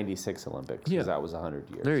been the '96 Olympics because Yeah. that was 100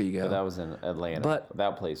 years. There you go. But that was in Atlanta. But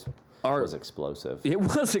that place our- was explosive. It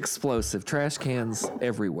was explosive. Trash cans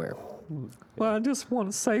everywhere. Well, I just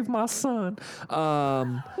want to save my son.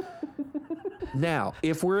 Now,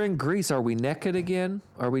 if we're in Greece, are we naked again?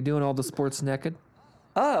 Are we doing all the sports naked?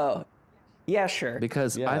 Oh, yeah, sure.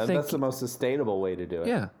 because Yeah, I and think that's the most sustainable way to do it.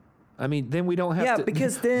 yeah. I mean, then we don't have Yeah, to.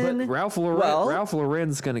 because but then- Ralph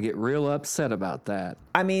Lauren's going to get real upset about that.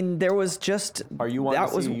 I mean, there was just Are you wanting that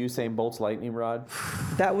to was see Usain Bolt's lightning rod?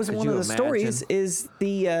 that was Could one you of the stories imagine? is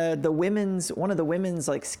the women's one of the women's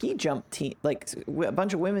like ski jump team, like a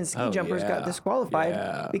bunch of women's ski Oh, jumpers yeah. got disqualified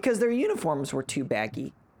Yeah. because their uniforms were too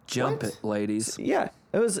baggy. Jump What? it, ladies. Yeah,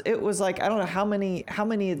 it was like I don't know how many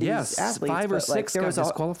of these Yes, athletes, 5 or but, like, 6 got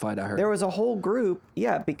disqualified. I heard. There was a whole group,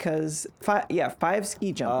 because five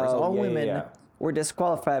ski jumpers, Oh, all yeah, women, yeah. were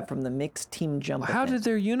disqualified from the mixed team jump. How event did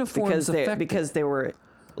their uniforms affect because they were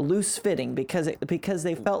loose fitting because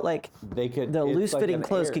they felt like They could. the it's loose like fitting an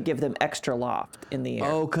clothes air. could give them extra loft in the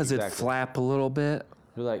air. Oh, because it Exactly. flap a little bit.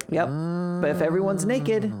 You're like, Yep. But if everyone's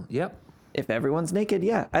naked, Yep.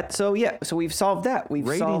 yeah. So we've solved that.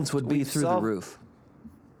 Ratings would be we've through the solved- roof.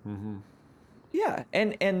 Yeah,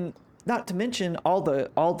 and not to mention all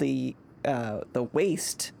the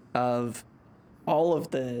waste of all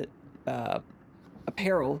of the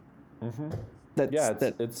apparel. That's Yeah,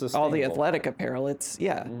 that it's all the sustainable. athletic apparel. It's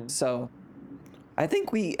So, I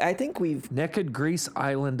think we've Naked Grease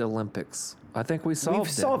Island Olympics. I think we solved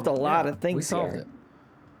it. solved a lot of things We solved here. it.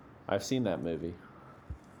 I've seen that movie.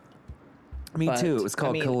 Me But, too. It was I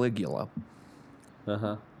called mean- Caligula. Uh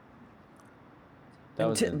huh. That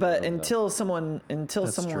was in- but that was until someone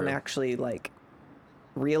That's true. actually like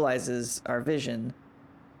realizes our vision.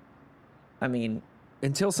 I mean,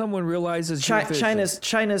 Until someone realizes your vision.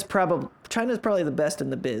 China's probably the best in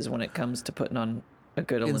the biz when it comes to putting on a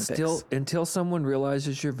good Olympics. Until someone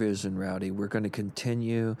realizes your vision, Rowdy, we're going to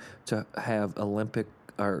continue to have the Olympics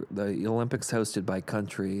hosted by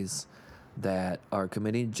countries that are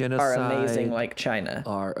committing genocide, are amazing like China.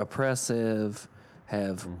 are oppressive,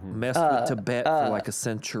 have messed with Tibet for like a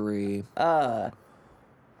century.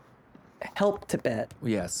 Help Tibet.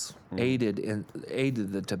 Yes, aided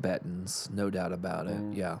the Tibetans, no doubt about it.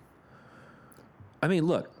 Yeah. I mean,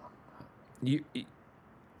 look,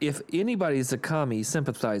 if anybody's a commie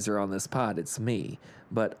sympathizer on this pod, it's me.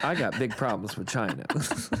 But I got big problems with China.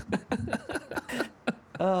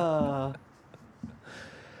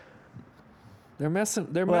 They're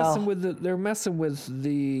messing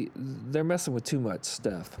with too much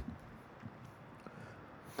stuff.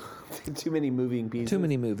 Too many moving pieces. Too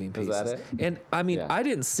many moving pieces. Is that it? And I mean, Yeah. I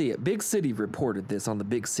didn't see it. Big City reported this on the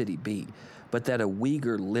Big City Beat, but that a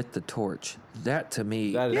Uyghur lit the torch. That to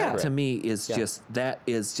me, That is Yeah. correct. to me is Yeah.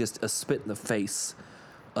 just a spit in the face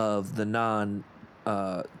of the non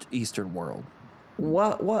Eastern world.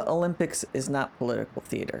 What Olympics is not political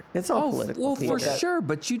theater? It's all political well, theater. for sure,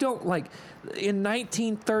 but you don't like in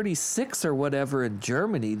 1936 or whatever in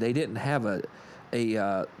Germany, they didn't have a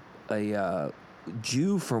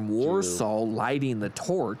Jew from Warsaw lighting the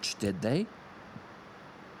torch, did they?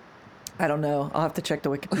 I don't know. I'll have to check the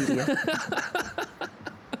Wikipedia.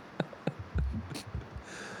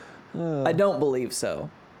 I don't believe so.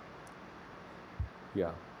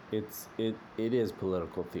 Yeah, it is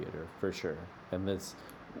political theater for sure, and that's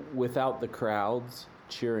without the crowds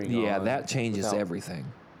cheering. Yeah, on, that changes without- everything.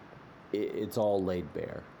 It's all laid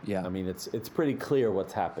bare. Yeah. I mean it's pretty clear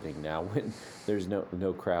what's happening now when there's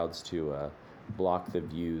no crowds to block the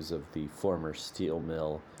views of the former steel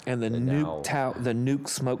mill And the now- nuke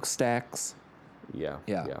smokestacks. Yeah.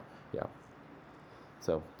 Yeah.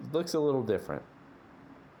 So it looks a little different.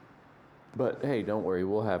 But hey, don't worry,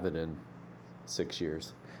 we'll have it in 6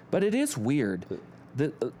 years. But it is weird.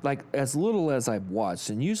 Like as little as I've watched,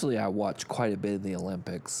 and usually I watch quite a bit of the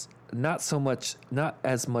Olympics. Not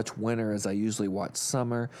as much winter as I usually watch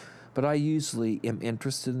summer, but I usually am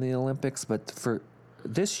interested in the Olympics. But for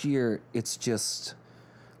this year, it's just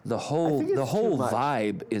the whole think it's too much.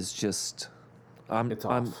 vibe is just. It's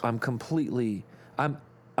off.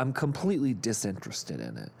 I'm completely disinterested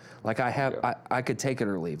in it. Like I could take it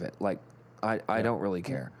or leave it. Like I don't really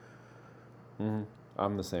care.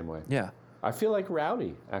 I'm the same way. Yeah, I feel like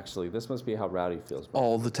Rowdy, actually. This must be how Rowdy feels.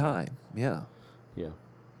 all the time. Yeah. Yeah.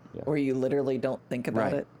 Where you literally don't think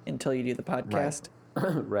about Right. it until you do the podcast.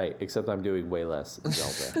 Right, except I'm doing way less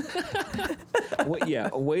Zelda.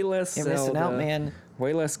 Way less. You're missing out, man.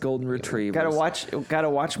 Way less golden retrievers. Gotta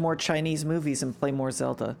watch more Chinese movies and play more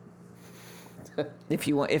Zelda. if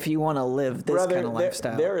you want to live this kind of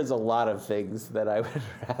lifestyle. there is a lot of things that I would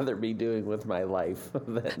rather be doing with my life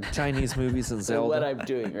than Chinese movies and what Zelda. I'm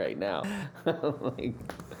doing right now. Like,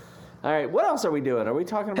 all right, what else are we doing? Are we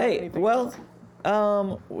talking about Hey, anything well,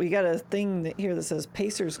 else? we got a thing here that says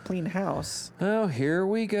Pacers clean house. Oh, here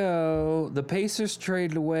we go. The Pacers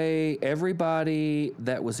traded away everybody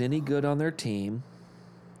that was any good on their team.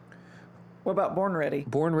 What about Born Ready?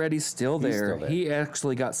 Born Ready's still He's there. still there. He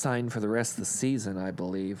actually got signed for the rest of the season, I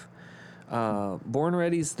believe. Born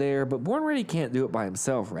Ready's there, but Born Ready can't do it by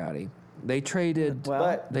himself, Rowdy. They traded. Well,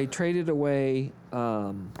 But They traded away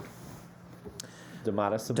Domantas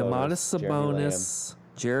Domantas Sabonis,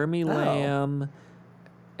 Jeremy Lamb,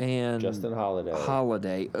 and Justin Holiday.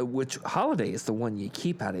 Holiday, which Holiday is the one you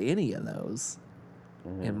keep out of any of those.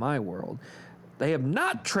 In my world, they have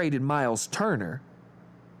not traded Miles Turner,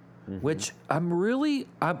 which I'm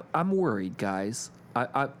worried, guys.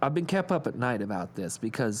 I've been kept up at night about this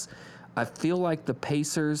because I feel like the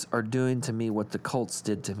Pacers are doing to me what the Colts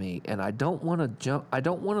did to me, and I don't want to jump. I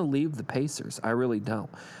don't want to leave the Pacers. I really don't.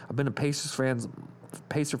 I've been a Pacer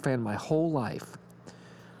fan my whole life,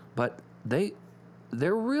 but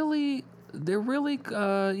they're really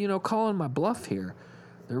calling my bluff here.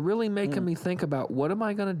 They're really making me think about what am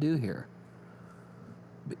I going to do here.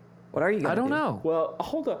 What are you gonna I don't do? know. Well,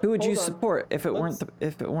 hold on. Who would you hold on. support if it Let's-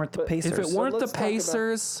 weren't the but Pacers? If it weren't the let's talk about-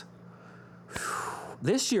 Pacers,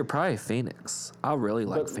 this year probably Phoenix. I really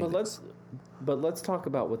like But Phoenix. let's talk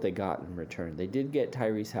about what they got in return. They did get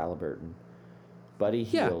Tyrese Halliburton, Buddy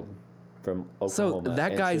Yeah. Hield from So Oklahoma.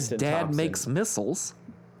 that and guy's Tristan dad Thompson. makes missiles.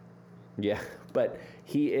 Yeah, but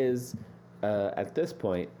he is at this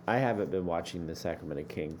point. I haven't been watching the Sacramento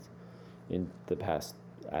Kings in the past.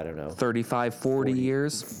 I don't know, 35, 40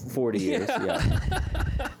 years. 40 years.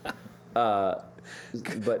 Yeah.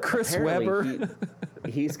 But Chris apparently Webber.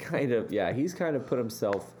 he's kind of put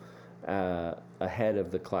himself ahead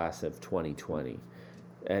of the class of 2020,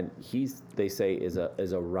 and they say is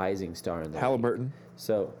a rising star in the league. Halliburton.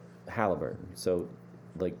 So Halliburton. So,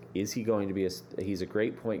 like, is he going to be he's a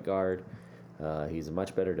great point guard. He's a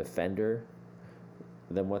much better defender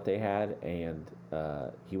than what they had, and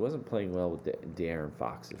he wasn't playing well with De'Aaron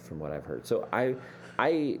Fox, from what I've heard. So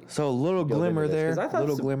So a little dove glimmer into this, there. 'cause I thought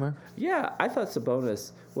Little Sab- glimmer. Yeah, I thought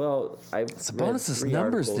Sabonis. Well, Sabonis'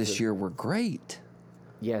 numbers this year were great.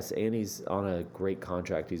 Yes, and he's on a great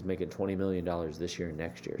contract. He's making $20 million this year and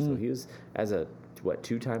next year. So he was as a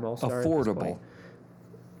two-time All-Star. at this Affordable. point.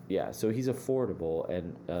 Yeah, so he's affordable,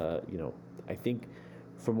 and I think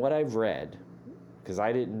from what I've read, because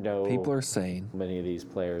I didn't know People are saying. many of these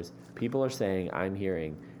players. People are saying, I'm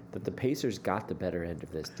hearing that the Pacers got the better end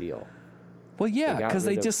of this deal. Well, yeah, got because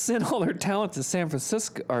they rid of- just sent all their talent to San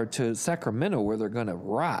Francisco or to Sacramento, where they're going to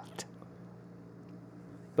rot.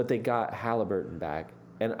 But they got Halliburton back,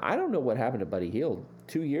 and I don't know what happened to Buddy Hield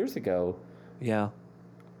 2 years ago. Yeah.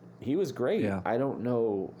 He was great. Yeah. I don't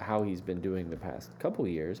know how he's been doing the past couple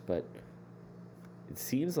years, but it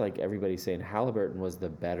seems like everybody's saying Halliburton was the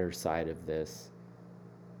better side of this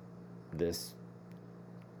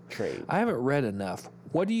trade. I haven't read enough.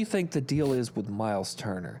 What do you think the deal is with Miles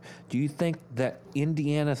Turner? Do you think that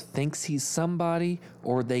Indiana thinks he's somebody,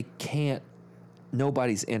 or they can't?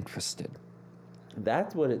 Nobody's interested.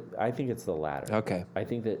 That's what I think. It's the latter. Okay. I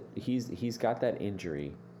think that he's got that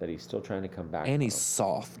injury that he's still trying to come back And from. he's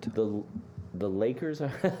soft. The Lakers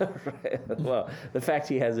are well. The fact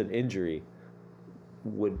he has an injury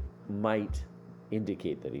might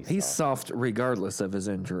indicate that He's soft regardless of his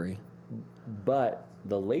injury. But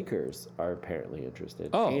the Lakers are apparently interested.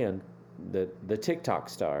 Oh. And the TikTok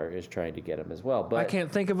star is trying to get him as well. But I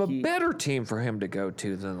can't think of a better team for him to go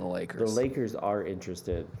to than the Lakers. The Lakers are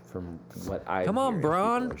interested, from what I. Come on,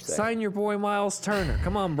 Bron. Sign your boy Miles Turner.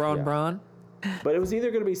 Come on, Bron. Yeah. Bron. But it was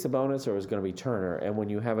either going to be Sabonis or it was going to be Turner. And when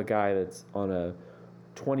you have a guy that's on a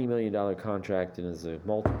 $20 million contract and is a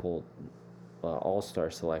multiple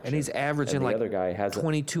All-Star selection, And he's averaging and the like other guy has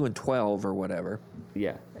 22 and 12 or whatever.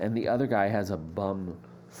 and the other guy has a bum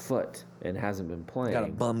foot and hasn't been playing. Got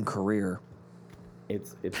a bum career.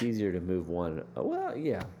 It's easier to move one. Well,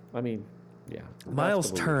 yeah. I mean, yeah.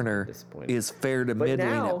 Miles That's the Turner disappointing. is fair to But middling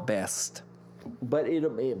now- at best. But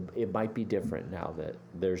it might be different now that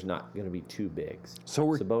there's not going to be two bigs. So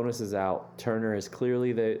Sabonis is out. Turner is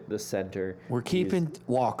clearly the center. We're keeping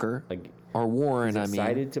Walker Like, or Warren.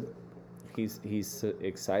 He's he's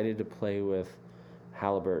excited to play with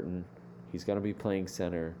Halliburton. He's going to be playing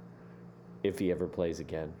center if he ever plays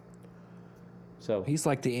again. So he's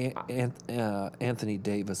like the Anthony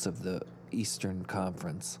Davis of the Eastern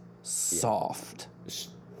Conference. Soft,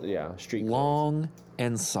 street long,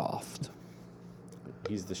 and soft. clothes.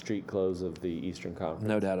 He's the street clothes of the Eastern Conference.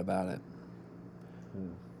 No doubt about it.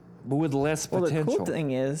 But with less Well, potential. the cool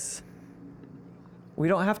thing is, we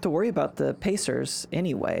don't have to worry about the Pacers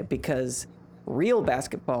anyway, because real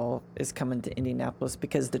basketball is coming to Indianapolis,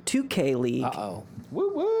 because the 2K League Uh-oh.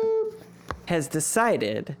 Woo woo! has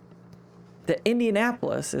decided that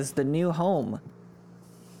Indianapolis is the new home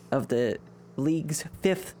of the league's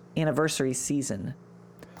 5th anniversary season.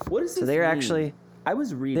 What is this? So they're mean? actually I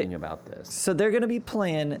was reading about this. so they're going to be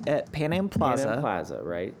playing at Pan Am Plaza. Pan Am Plaza,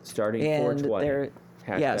 right? Starting And 420. they're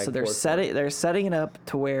so they're 420. they're setting it up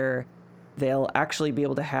to where they'll actually be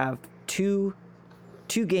able to have two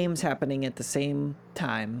games happening at the same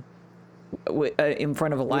time in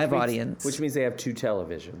front of a live audience. Which means they have 2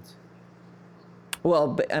 televisions. Well,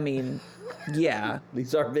 but, I mean, yeah.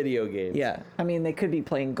 These are video games. Yeah. I mean, they could be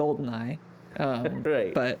playing GoldenEye.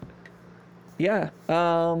 Right. But, yeah.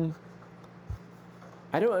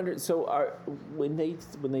 I don't so when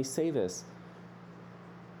they say this,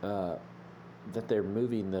 that they're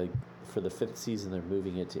moving for the 5th season, they're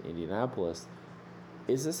moving it to Indianapolis.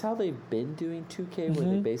 Is this how they've been doing 2K, where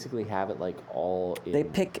they basically have it like all in? They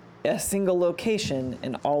pick a single location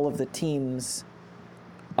and all of the teams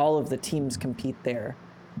compete there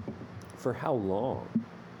For how long?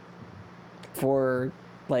 for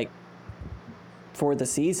the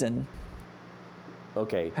season.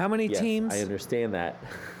 Okay. How many yes, teams? I understand that.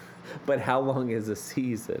 But how long is a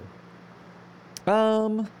season?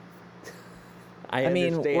 I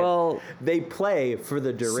mean, understand. well, they play for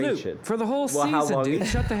the duration. Snoop, for the whole Well, how season, long dude. is-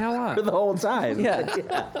 Shut the hell up. For the whole time.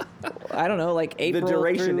 yeah. I don't know, like The April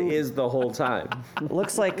duration through, is the whole time.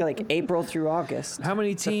 looks like April through August. How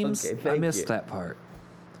many teams? Okay, I thank missed you. that part.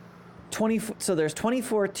 24 so there's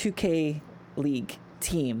 24 2K League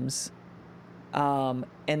teams. And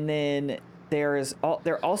then they're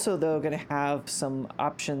also though going to have some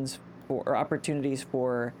options or opportunities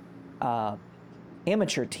for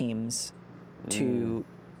amateur teams to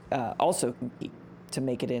also compete to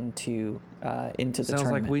make it into the Sounds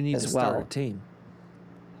tournament like we need as to well. start a team.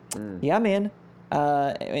 Yeah, man.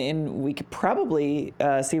 And we could probably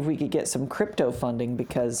see if we could get some crypto funding,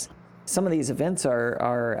 because some of these events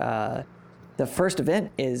are the first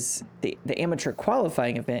event is the amateur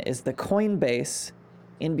qualifying event is the Coinbase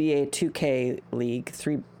NBA 2K League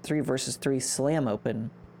 3 versus 3 Slam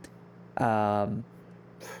Open.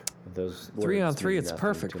 Those 3 on words 3, mean it's nothing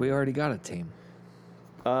perfect. to We me. already got a team.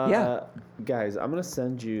 Yeah. Guys, I'm gonna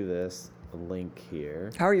send you this link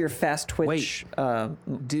here. How are your fast Twitch?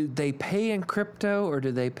 Do they pay in crypto or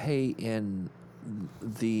do they pay in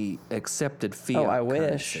the accepted fiat Oh, I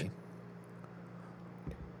wish. currency?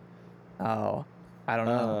 Oh, I don't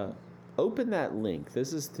know. Open that link.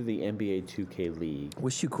 This is to the NBA 2K League.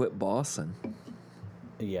 Wish you quit bossing.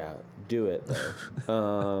 Yeah, do it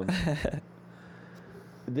though.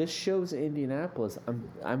 This shows Indianapolis.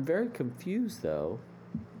 I'm very confused though.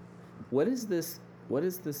 What is this? What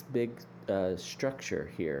is this big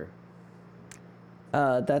structure here?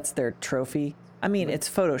 That's their trophy. I mean, it's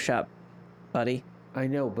Photoshop, buddy. I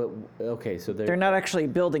know, but okay, so They're not actually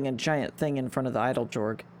building a giant thing in front of the Idol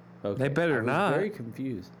Jorg. Okay. They better I was not. Very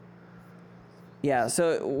confused. Yeah,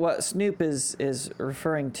 so what Snoop is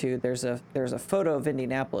referring to, there's a photo of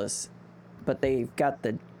Indianapolis, but they've got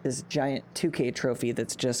this giant 2K trophy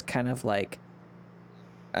that's just kind of like,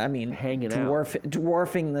 I mean, Hanging out.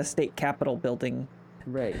 dwarfing the state capitol building.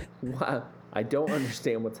 Right. Wow. I don't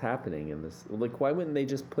understand what's happening in this. Like, why wouldn't they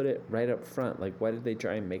just put it right up front? Like, why did they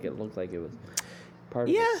try and make it look like it was part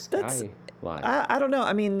of the skyline? I don't know.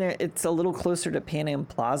 I mean, it's a little closer to Pan Am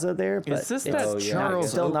Plaza there, but Is this it's that Oh, yeah. Charles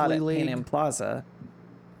still Oakley not at League? Pan Am Plaza.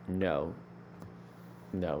 No,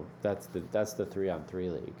 that's the 3-on-3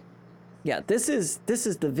 league. Yeah, this is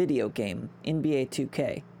the video game NBA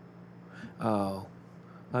 2K. Oh,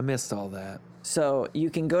 I missed all that. So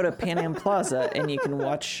you can go to Pan Am Plaza and you can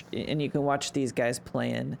watch these guys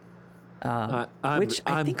playing. I'm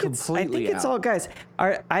I think completely it's out. all guys.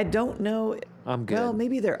 I don't know. I'm good. Well,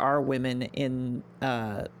 maybe there are women in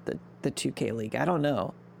the 2K league. I don't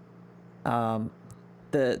know.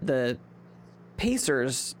 The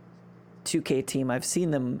Pacers 2K team, I've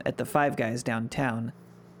seen them at the Five Guys downtown.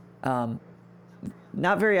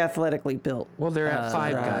 Not very athletically built. Well, they're at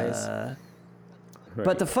Five Guys. Right.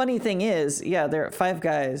 But the funny thing is, yeah, they're at Five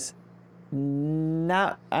Guys.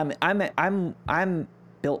 Not I'm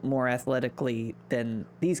built more athletically than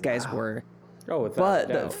these guys were. Oh, without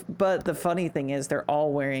a doubt. But the funny thing is, they're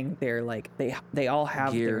all wearing their they all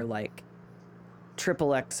have Gear. their like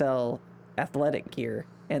triple XL athletic gear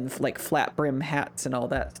and like flat brim hats and all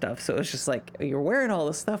that stuff. So it's just like you're wearing all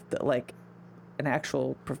the stuff that like an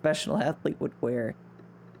actual professional athlete would wear.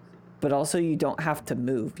 But also you don't have to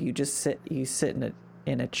move. You just sit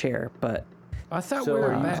in a chair. But I thought So we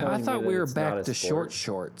were are you back. I telling me thought that we were it's not back a to sport? short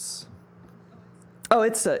shorts. oh,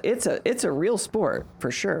 it's a real sport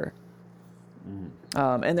for sure.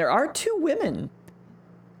 And there are 2 women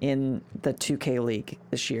in the 2K league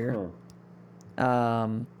this year.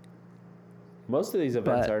 Most of these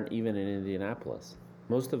events but- aren't even in Indianapolis.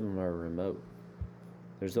 Most of them are remote.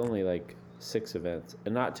 There's only like 6 events,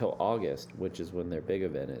 and not till August, which is when their big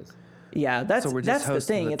event is. Yeah, that's So we're that's just the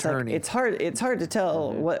hosting thing. the It's tourney. like it's hard to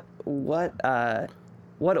tell what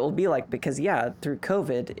it will be like, because through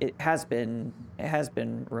COVID it has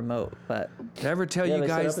been remote, but Did I ever tell Yeah, you they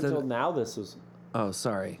said guys up until that? now this was. Oh,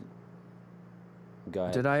 sorry. Go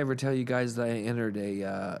ahead. Did I ever tell you guys that I entered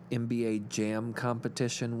a NBA Jam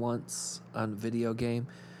competition once on video game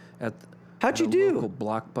at How'd you the do? local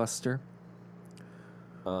Blockbuster?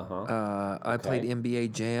 I played Okay.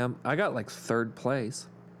 NBA Jam. I got like 3rd place.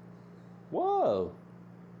 Whoa!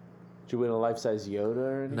 Did you win a life-size Yoda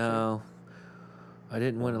or anything? No, I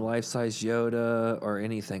didn't win a life-size Yoda or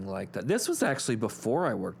anything like that. This was actually before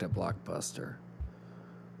I worked at Blockbuster.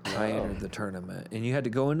 I entered the tournament, and you had to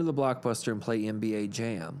go into the Blockbuster and play NBA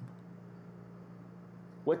Jam.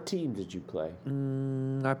 What team did you play?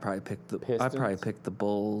 I probably picked Pistons? the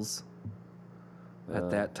Bulls at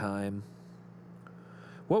that time.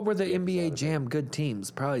 What were the NBA Jam good teams?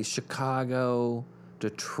 Probably Chicago,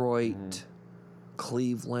 Detroit,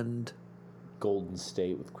 Cleveland. Golden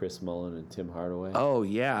State with Chris Mullin and Tim Hardaway. Oh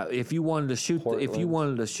yeah, if you wanted to shoot, if you Portland.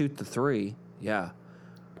 wanted to shoot the 3, yeah,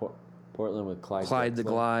 Portland with Clyde. Clyde the Drexler.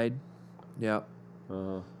 Glide, yep.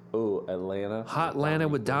 Oh, Atlanta. Hot Atlanta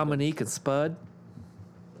with Williams. Dominique and Spud.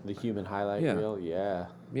 The human highlight Yeah. reel. Yeah.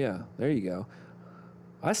 Yeah, there you go.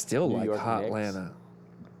 I still New like York Hot Knicks. Atlanta.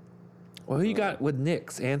 Well, who you got with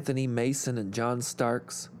Knicks? Anthony Mason and John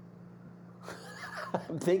Starks.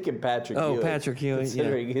 I'm thinking Patrick Oh, Ewing. Patrick Ewing, yeah.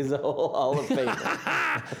 Considering he's a Hall of Famer.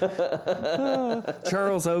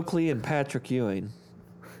 Charles Oakley and Patrick Ewing.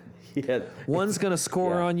 Yeah. One's gonna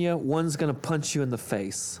score Yeah. on you. One's gonna punch you in the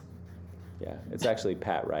face. Yeah. It's actually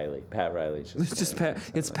Pat Riley. Pat Riley's just. It's just Pat.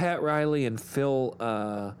 It's Pat Riley and Phil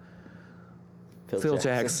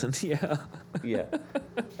Jackson. Yeah. Yeah.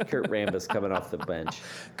 Kurt Rambis coming off the bench.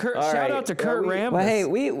 Kurt. All Shout right, out to well, Kurt we- Rambis. Well, hey,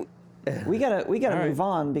 we gotta right. move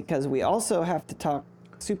on, because we also have to talk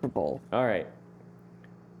Super Bowl. All right.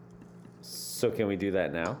 So can we do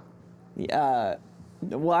that now? Well,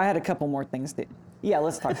 I had a couple more things to. Yeah,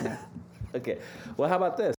 let's talk now. Okay. Well, how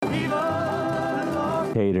about this?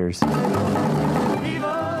 Haters.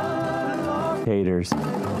 Haters.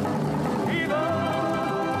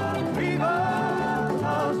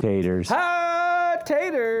 Taters. Ha!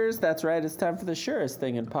 Taters! That's right. It's time for the surest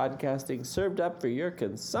thing in podcasting, served up for your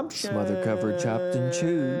consumption. Smother covered, chopped and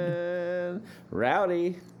chewed.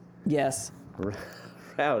 Rowdy. Yes.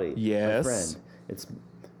 Rowdy. Yes. My friend. It's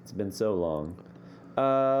been so long.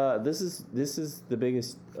 This is the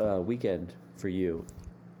biggest weekend for you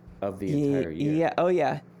of the entire year. Yeah. Oh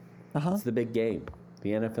yeah. It's the big game,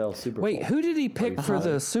 the NFL Super Bowl. Wait, who did he pick you for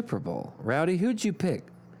following? the Super Bowl? Rowdy, who'd you pick?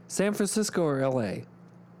 San Francisco or L.A.?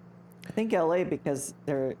 I think LA, because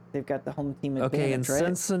they've got the home team advantage, Okay, in right?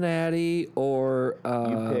 Cincinnati or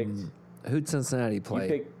picked- who'd Cincinnati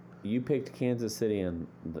play? You picked Kansas City and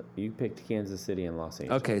Los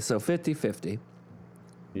Angeles. Okay, so 50-50.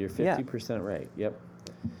 You're Yeah. 50% right. Yep.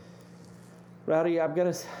 Rowdy,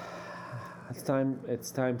 it's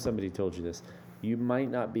time somebody told you this. You might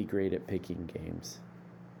not be great at picking games.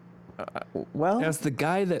 Well, As the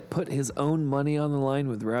guy that put his own money on the line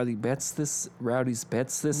with Rowdy's bets this but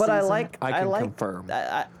season, I can like confirm.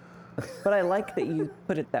 But I like that you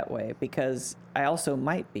put it that way, because I also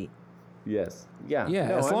might be. Yes. Yeah. Yeah,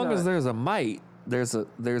 No, as I'm long as not. there's a might, there's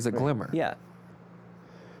a glimmer. Yeah.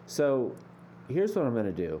 So, here's what I'm going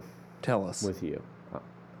to do Tell us. with you.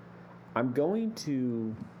 I'm going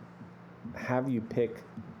to have you pick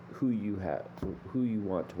who you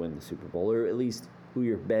want to win the Super Bowl, or at least who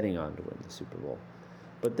you're betting on to win the Super Bowl.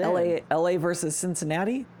 But then LA versus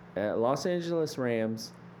Cincinnati? Los Angeles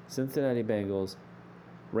Rams, Cincinnati Bengals,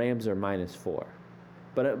 Rams are -4.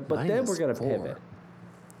 But then we're going to -4. pivot.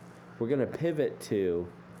 We're going to pivot to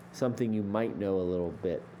something you might know a little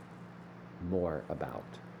bit more about.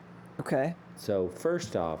 Okay. So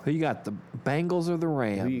first off, Who you got, the Bengals or the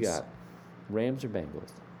Rams? who you got? Rams or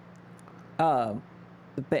Bengals?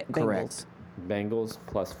 The Bengals. Correct. Bengals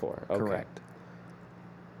 +4. Okay. Correct.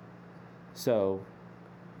 So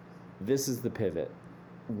this is the pivot.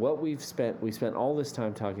 We spent all this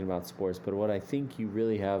time talking about sports, but what I think you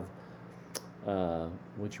really have a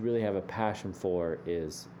passion for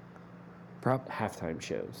is halftime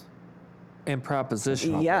shows. And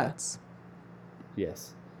propositional Yeah. bets.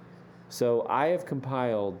 Yes. So I have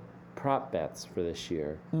compiled prop bets for this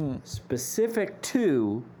year, specific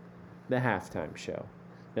to the halftime show.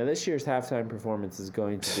 Now this year's halftime performance is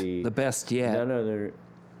going to be The best yet. none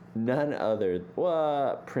other.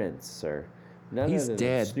 Well, Prince, sir. None He's other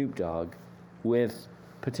dead. than Snoop Dogg, with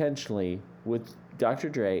Dr.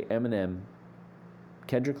 Dre, Eminem,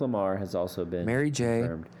 Kendrick Lamar has also been Mary J.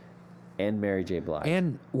 confirmed, And Mary J. Blige.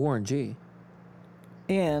 and Warren G.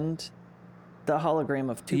 And the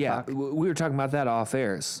hologram of Yeah, Tupac. we were talking about that off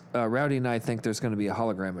airs. Rowdy and I think there's going to be a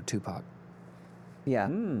hologram of Tupac. Yeah.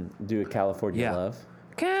 Do a California Yeah. Love.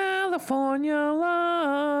 California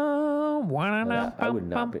love. I would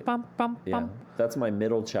not be. Yeah, that's my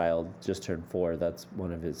middle child. Just turned 4. That's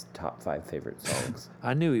one of his top 5 favorite songs.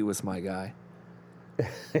 I knew he was my guy.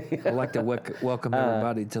 I'd like to welcome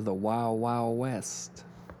everybody to the Wild Wild West.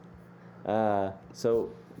 So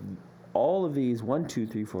all of these 1, 2,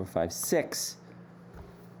 3, 4, 5, 6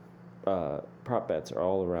 prop bets are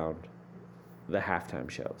all around the halftime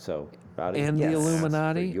show. So Rowdy, And Yes. the for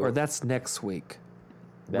Illuminati, your- or that's next week.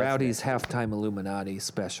 That's Rowdy's next halftime Illuminati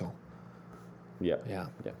special. Yep. Yeah.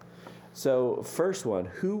 Yeah. So first one,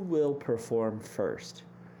 who will perform first?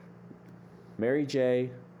 Mary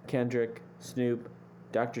J, Kendrick, Snoop,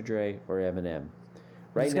 Dr. Dre, or Eminem?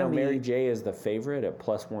 Right It's now, gonna Mary be- J is the favorite at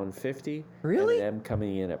plus 150. Really? Eminem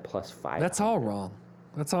coming in at plus 5. That's all wrong.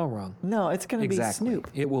 That's all wrong. No, it's going to Exactly. be Snoop.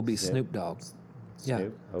 It will be Snoop. Snoop Dogg. Yeah.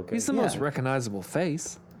 Snoop? Okay. He's the Yeah. most recognizable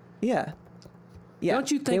face. Yeah. Yeah.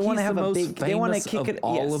 Don't you They think wanna he's have the a most big, they wanna famous kick of it,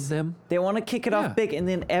 all yes. of them? They want to kick it Yeah. off big, and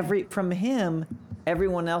then from him,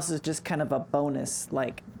 everyone else is just kind of a bonus,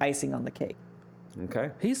 like icing on the cake.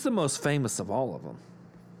 Okay. He's the most famous of all of them.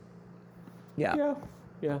 Yeah.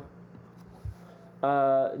 Yeah.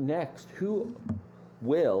 Next, who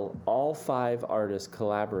will all 5 artists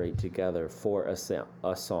collaborate together for a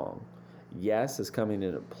song? Yes is coming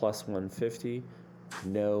in at plus 150.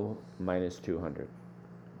 No, minus 200.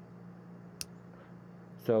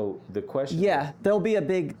 So the question Yeah, there'll be a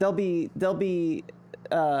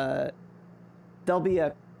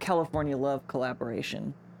California Love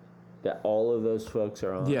collaboration. that all of those folks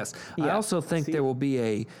are on. Yes. I Yeah. also think See- there will be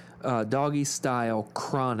a Doggy Style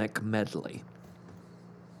Chronic medley.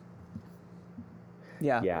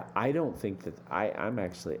 Yeah. Yeah, I don't think that I'm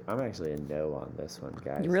actually a no on this one,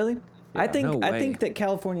 guys. Really? I Yeah. think No I way. think that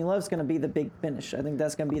California Love's going to be the big finish. I think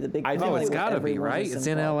that's going to be the big. I finale think Oh, it's with got to be, everyone right? that's It's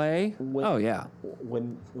in involved. LA? When- Oh, yeah.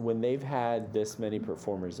 When they've had this many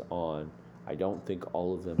performers on, I don't think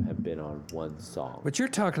all of them have been on one song. But you're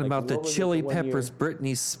talking Like, about the what was it Chili the one Peppers, year?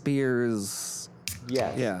 Britney Spears,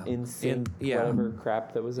 Yes. Yeah. In sync, Yeah. whatever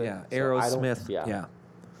crap that was in. yeah, So I don't- Aerosmith. Yeah.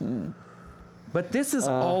 But this is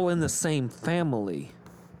all in the same family.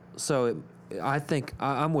 So I think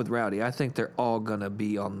I'm with Rowdy. I think they're all going to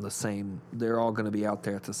be on the same, they're all going to be out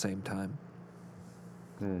there at the same time.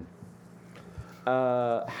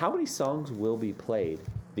 How many songs will be played?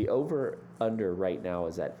 The over under right now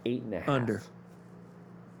is at 8.5. Under.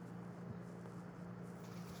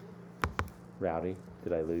 Rowdy,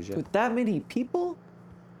 did I lose you? With that many people?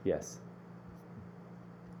 Yes.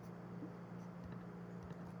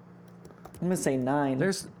 I'm going to say 9.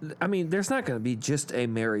 There's not going to be just a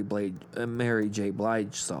Mary J.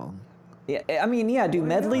 Blige song. Yeah, I mean, yeah. Do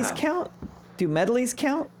medleys count? Do medleys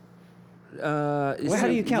count? How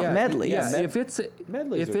do you count medleys? Yeah, Yeah,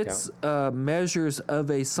 medleys if would it's measures of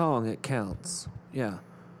a song, it counts. Yeah,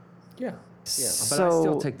 Yeah. but I So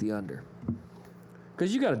still take the under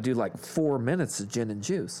because you got to do like 4 minutes of gin and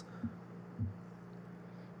juice.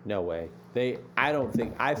 No way.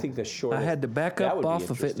 I think the shortest. I had to back that up would be off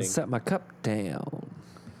of it and interesting. set my cup down.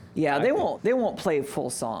 yeah, I they think- won't play full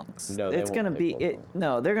songs. No, they it's won't gonna play be full it. songs.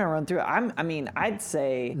 No, they're gonna run through. I'd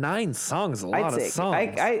say 9 songs, a lot I'd of say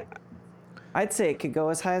songs. I'd say it could go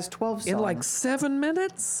as high as 12 songs. in like 7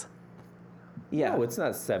 minutes. yeah. No, it's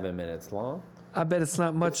not 7 minutes long. I bet it's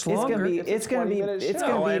not much It's longer. gonna be. It's a It's gonna be. 20-minute It's show.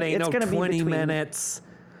 gonna no, be. it ain't It's no gonna be 20 between, minutes.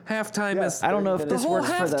 Halftime Yeah, is I don't know if the this whole works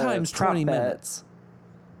for the halftime's prop 20 bet. minutes.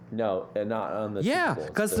 No, and not on the Yeah, Super Bowl.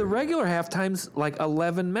 because the regular halftime's like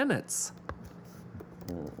 11 minutes.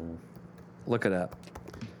 Look it up.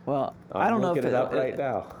 Well, I'm I don't know if looking it up right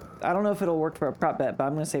now. I don't know if it'll work for a prop bet, but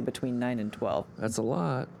I'm gonna say between 9 and 12. That's a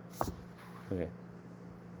lot. Okay.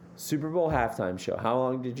 Super Bowl halftime show. How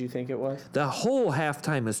long did you think it was? The whole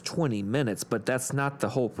halftime is 20 minutes, but that's not the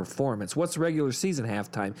whole performance. What's regular season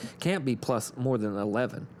halftime? Can't be plus more than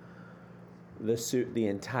 11. The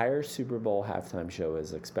entire Super Bowl halftime show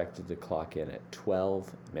is expected to clock in at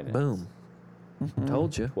 12 minutes. Boom.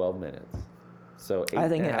 Told you. 12 minutes. So I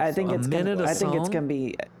think 8.5 songs. it's minute gonna, a I think it's song? gonna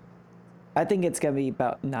be. I think it's gonna be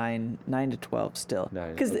about 9 to 12 still.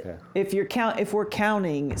 9, Because okay. if we're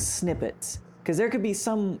counting snippets, because there could be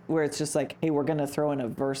some where it's just like, hey, we're gonna throw in a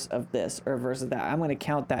verse of this or a verse of that. I'm gonna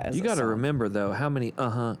count that as. You a got to song. remember, though, how many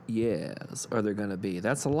yes are there going to be?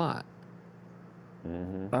 That's a lot.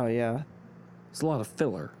 Oh yeah. It's a lot of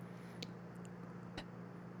filler.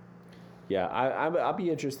 Yeah, I'll be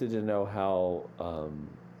interested to know how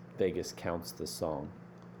Vegas counts the song.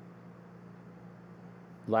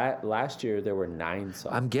 last year there were 9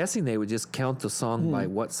 songs. I'm guessing they would just count the song by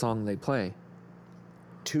what song they play.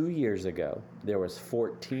 2 years ago, there was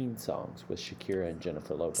 14 songs with Shakira and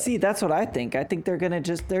Jennifer Lopez. See, that's what I think. I think they're gonna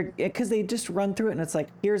because they just run through it and it's like,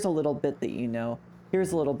 here's a little bit that you know,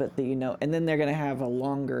 here's a little bit that you know, and then they're gonna have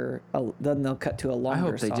then they'll cut to a longer.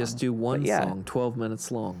 I hope they song. just do one But yeah. song, 12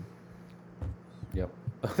 minutes long. Yep.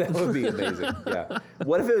 That would be amazing. Yeah.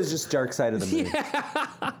 What if it was just Dark Side of the Moon?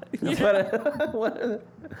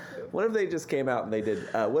 What if they just came out and they did?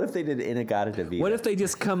 What if they did Inagata de Vida? What if they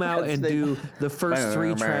just come out and do the first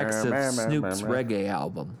 3 tracks of Snoop's reggae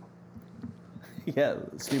album? Yeah,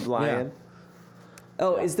 Snoop Lion.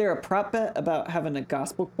 Oh, is there a prop bet about having a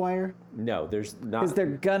gospel choir? No, there's not. Because they're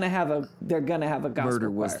gonna have a gospel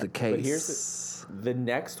Murder was choir. the But case. here's the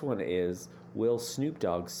next one is: will Snoop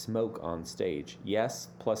Dogg smoke on stage? Yes,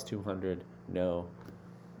 plus 200. No,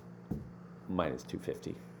 minus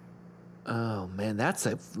 250. Oh man, that's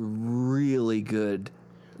a really good.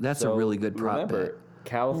 That's a So, really good prop remember, bet.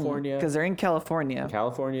 California. Because they're in California.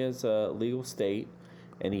 California is a legal state,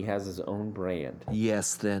 and he has his own brand.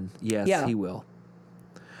 Yes, then yes, Yeah. he will.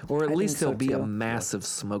 Or at I least think so, there'll be a too. massive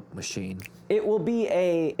smoke machine. It will be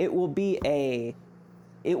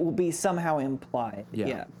somehow implied.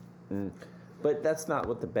 Yeah. Yeah. But that's not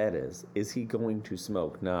what the bet is. Is he going to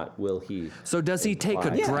smoke? Not will he? So does he take a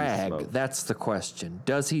imply to drag? smoke? That's the question.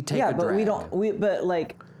 Does he take Yeah, a but drag?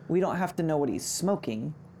 we don't have to know what he's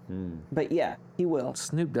smoking. But yeah, he will.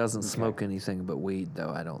 Snoop doesn't smoke anything but weed, though.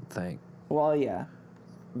 I don't think. Well, yeah.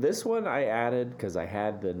 This one I added because I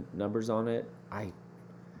had the numbers on it.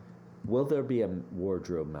 Will there be a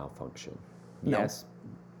wardrobe malfunction? No. Yes.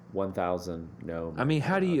 1,000. No. I mean,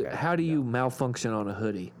 how do you Okay, no. malfunction on a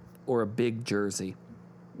hoodie or a big jersey?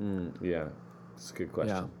 Yeah, it's a good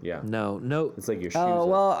question. Yeah. No. It's like your shoes. Oh are-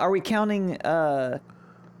 well, are we counting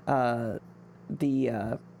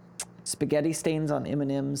the spaghetti stains on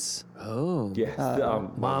M&M's? Oh. Yes.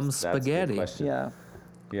 Mom's that's a good spaghetti. question. Yeah.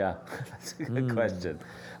 Yeah, that's a good question.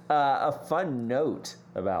 A fun note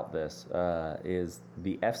about this is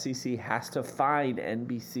the FCC has to fine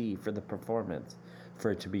NBC for the performance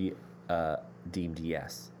for it to be deemed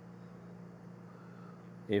yes.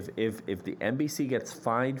 If the NBC gets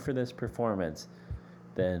fined for this performance,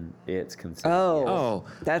 then it's considered Oh,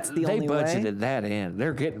 that's the they only budgeted way. that in.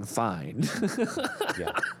 They're getting fined. yes.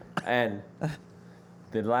 Yeah. And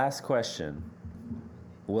the last question.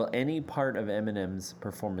 Will any part of Eminem's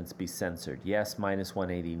performance be censored? Yes, minus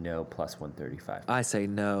 180. No, plus 135. I say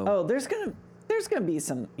no. Oh, there's gonna be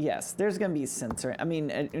some. Yes, there's gonna be censoring. I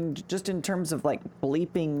mean, just in terms of like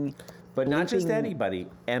bleeping. But not just bleeping- anybody.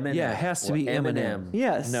 Eminem. Yeah, it has to Well, be Eminem.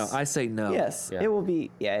 Yes. No, I say no. Yes, Yeah. it will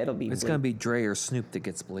be. Yeah, it'll be. It's going to be Dre or Snoop that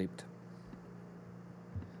gets bleeped.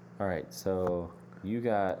 All right, so you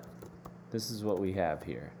got. This is what we have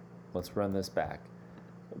here. Let's run this back.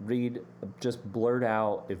 Read, just blurt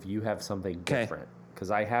out if you have something 'Kay. different.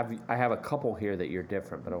 Because I have a couple here that you're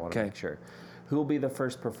different, but I want to 'Kay. make sure. Who will be the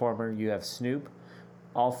first performer? You have Snoop.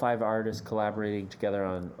 All 5 artists collaborating together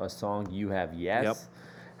on a song. You have yes. Yep.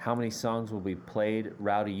 How many songs will be played?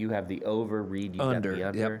 Rowdy, you have the over. Reed, you Under, have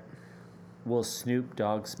the under. yep. Will Snoop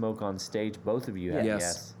Dogg smoke on stage? Both of you have Yes.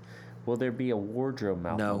 yes. Will there be a wardrobe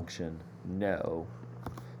malfunction? No.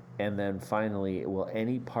 And then finally, will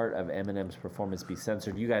any part of Eminem's performance be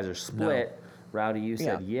censored? You guys are split. Rowdy, you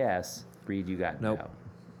said yes. Reed, you got Nope. no.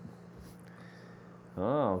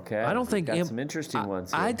 Oh, okay. I don't We've think got some interesting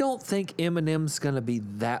ones. I here. don't think Eminem's going to be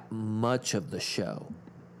that much of the show.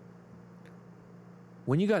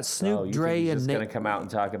 When you got Snoop, Oh, you Dre, think he's and just Nate, going to come out and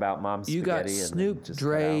talk about Mom's you got spaghetti and then Snoop, just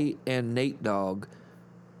Dre, cut and Nate Dogg.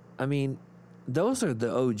 I mean, those are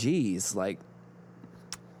the OGs. Like,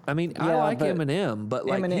 I mean, I Yeah, like but Eminem, but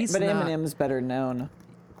like he's not. Eminem's better known.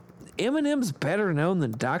 Eminem's better known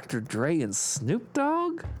than Dr. Dre and Snoop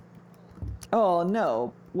Dogg. Oh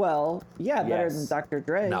no. Well, yeah, better Yes. than Dr.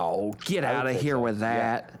 Dre. No, get I would out of say here so, with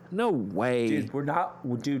that. No way. Dude, we're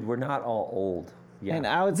not all old. Yeah. And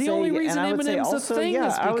I would the say, only reason and I would say Eminem's also, a thing yeah,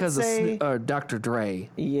 is I would because of say, Dr. Dre.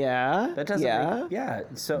 yeah, that doesn't yeah. make, yeah.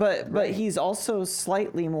 So But right. he's also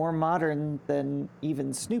slightly more modern than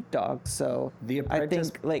even Snoop Dogg. So The I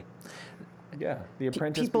Apprentice- think like yeah, the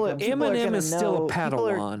apprentice people- becomes people are Eminem gonna is still know- a people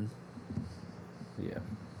are- Padawan. Yeah,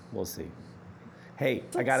 we'll see. Hey,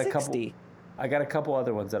 I like got 60. I got a couple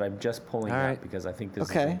other ones that I'm just pulling All out right. because I think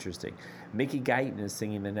this Okay. is interesting. Mickey Guyton is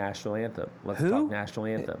singing the national anthem. Let's Who? talk national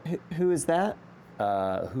anthem. who is that?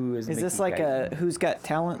 Who is Is Mickey this like Guyton? a Who's Got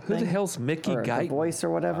Talent Who the thing? hell's Mickey or The Guyton? Voice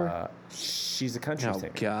or whatever? She's a country Oh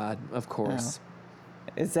singer. God, of course.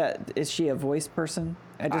 Is she a voice person?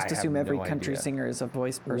 I just I have assume every no country idea. singer is a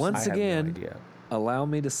voice person. Once I have no again, idea. allow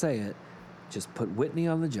me to say it. Just put Whitney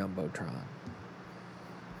on the Jumbotron.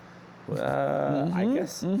 I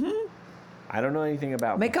guess. I don't know anything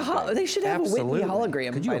about. Make a they should have Absolutely. a Whitney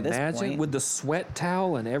hologram. Could you by this imagine point. with the sweat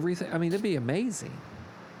towel and everything? I mean, it'd be amazing.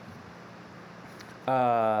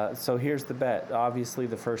 So here's the bet. Obviously,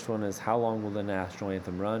 the first one is how long will the national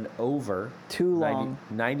anthem run? Over. Too long.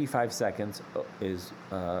 95 seconds is,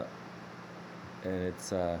 and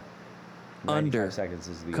it's 95 Under. seconds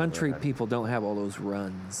is the Country over time. people don't have all those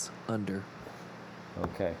runs. Under.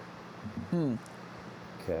 Okay.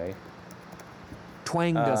 Okay.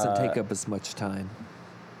 Twang doesn't take up as much time.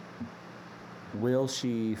 Will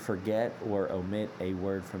she forget or omit a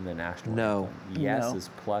word from the national No. anthem? Yes No. is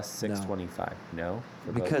plus 625. No?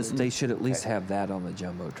 For both Because of they you? should at least Okay. have that on the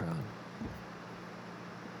Jumbotron.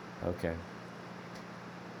 Okay.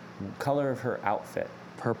 Color of her outfit.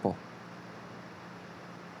 Purple.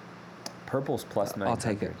 Purple's plus 900. I'll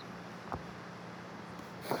take it.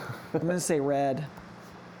 I'm gonna say red.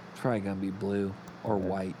 It's probably going to be blue or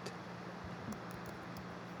white.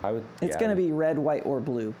 I would. It's yeah, gonna be red, white, or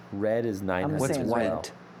blue. red is 900. What's saying as well.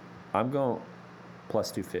 white? I'm going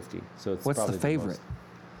plus 250. So it's What's the probably favorite? most-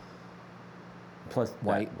 plus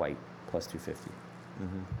White. white plus 250.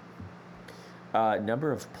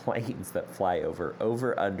 Number of planes that fly over.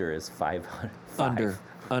 Over under is 500.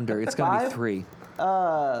 Under. It's going to be Five? 3.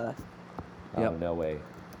 Oh Yep. no way.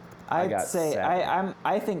 I'd got say 7.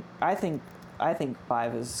 I think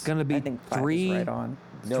 5 is. It's going to be I think 5 is 3. right on.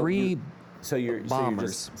 No, 3 So you're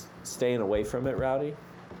bombers. just staying away from it, Rowdy,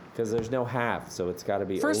 because there's no half, so it's got to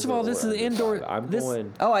be. First of over all, this or is under indoor- 5. I'm this-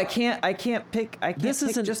 going. Oh, I can't pick. I can't. This pick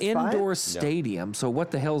is an just indoor 5? stadium, so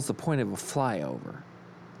what the hell's the point of a flyover?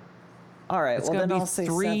 All right. It's Well, gotta then be I'll say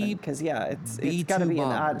 3 7 because it's B2 got to be an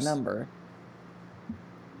odd bombers. number.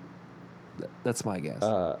 That's my guess.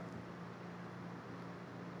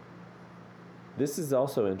 This is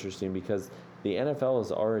also interesting because the NFL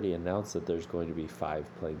has already announced that there's going to be 5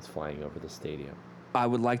 planes flying over the stadium. I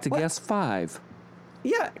would like to guess 5.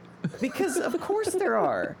 Yeah, because of course there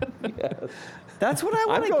are. That's what I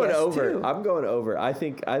want I'm to going guess over. too. I'm going over. I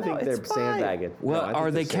think they're it's 5. sandbagging. Well, I think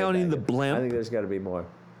are they're they counting the sandbagging. blimp? I think there's got to be more.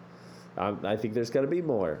 I think there's got to be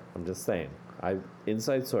more. I'm just saying.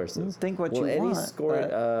 Inside sources. Think what will you any want, Scoring,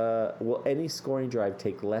 will any scoring drive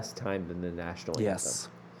take less time than the national anthem? Yes.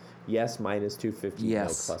 Yes, minus 250.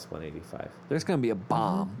 Yes. No, plus 185. There's going to be a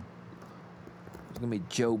bomb. There's going to be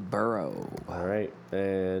Joe Burrow. All right.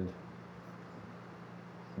 And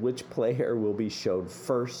which player will be shown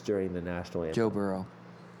first during the national anthem? Joe Burrow.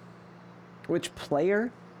 Which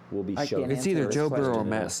player? Will be I shown. can't It's either answer Joe this Burrow or question.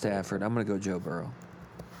 Matt Stafford. I'm going to go Joe Burrow.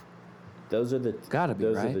 Those are the Gotta be,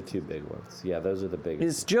 those right? are the two big ones. Yeah, those are the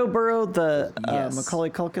biggest. Is Joe Burrow the Yes. Macaulay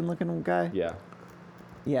Culkin looking guy? Yeah.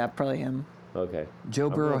 Yeah, probably him. Okay. Joe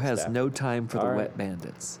I'm Burrow going has Stafford. no time for the All right. Wet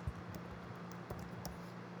Bandits.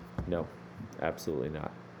 No, absolutely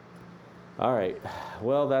not. All right.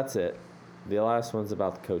 Well, that's it. The last one's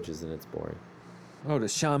about the coaches, and it's boring. Oh,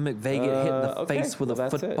 does Sean McVay get hit in the okay, face with well, a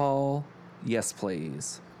that's it. football? Yes,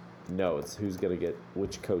 please. No, it's who's gonna get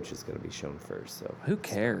which coach is gonna be shown first. So Who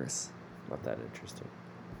cares? not that interesting.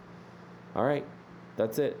 All right.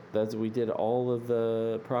 That's it. We did all of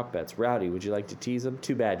the prop bets. Rowdy, would you like to tease them?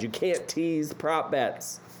 Too bad. You can't tease prop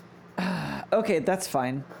bets. Okay, that's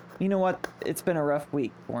fine. You know what? It's been a rough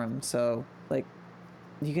week for him, so like,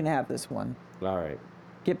 you can have this one. All right.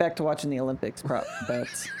 Get back to watching the Olympics prop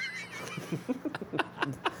bets.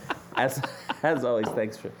 As always,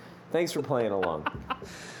 thanks for playing along.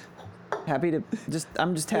 I'm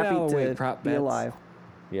just Get happy out of the way, to prop be bets. alive.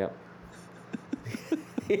 Yep.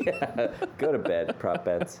 Yeah. Go to bed, prop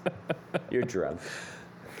bets. You're drunk.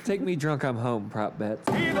 Take me drunk, I'm home, prop bets.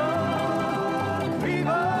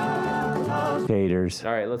 Gators.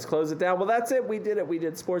 All right, let's close it down. Well, that's it. We did it. We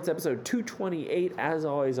did sports episode 228. As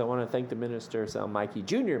always, I want to thank the Minister of Sound, Mikey,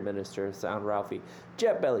 Junior Minister of Sound, Ralphie,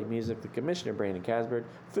 Jet Belly Music, the Commissioner, Brandon Casbert,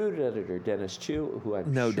 Food Editor, Dennis Chu, who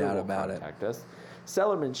I'm No sure doubt will about it. contact us,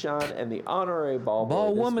 Sellerman Sean, and the honorary ball boy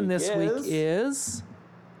Ball woman this week is... is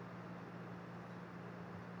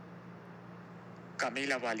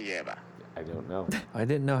Camila Valieva. I don't know. I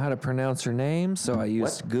didn't know how to pronounce her name, so I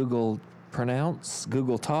used Google Pronounce,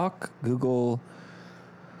 Google Talk, Google.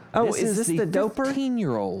 Oh, is this the doper?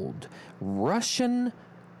 15-year-old Russian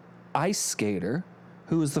ice skater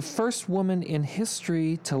who was the first woman in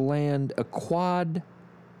history to land a quad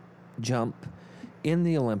jump in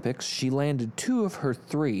the Olympics. She landed 2 of her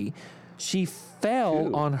 3. She fell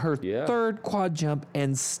 2, on her yeah. 3rd quad jump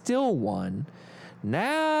and still won.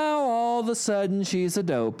 Now all of a sudden she's a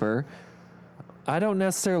doper. I don't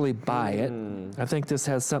necessarily buy it. I think this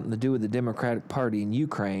has something to do with the Democratic Party in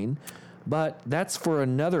Ukraine. But that's for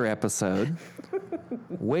another episode.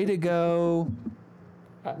 Way to go.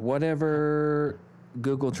 Whatever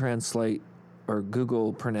Google Translate or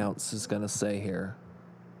Google Pronounce is going to say here.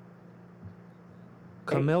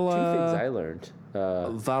 Camilla Hey, two things I learned.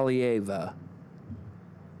 Valieva.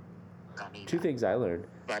 Two things I learned.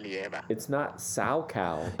 Valieva. It's not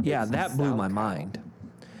Salchow. Yeah, it's that blew my Salchow. mind.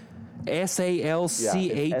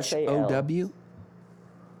 SALCHOW?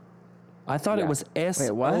 I thought it was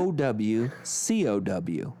what?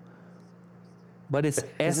 SOWCOW. But it's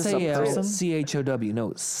Is this a person? SALCHOW. No,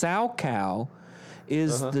 Salchow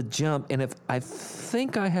is the jump. And if I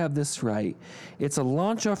think I have this right, it's a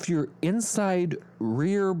launch off your inside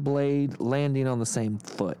rear blade landing on the same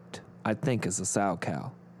foot, I think is a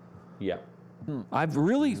Salchow. Yeah. I've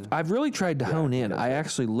really tried to hone in. I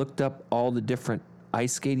actually looked up all the different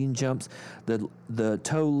ice skating jumps, the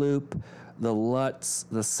toe loop, the Lutz,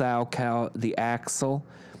 the Salchow, the axle.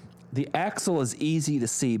 The axle is easy to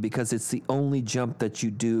see because it's the only jump that you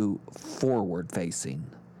do forward facing.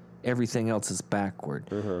 Everything else is backward.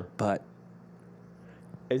 But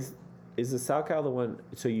Is the Salchow the one?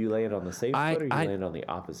 So you land on the same foot, or you I- land on the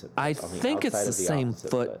opposite? Foot, I on the think it's outside the of same opposite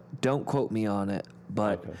foot. Don't quote me on it,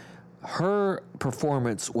 but Okay. her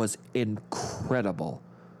performance was incredible.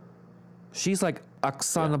 She's like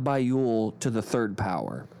Oksana Bayul to the third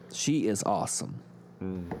power. She is awesome.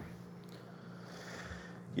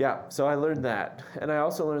 Yeah, so I learned that, and I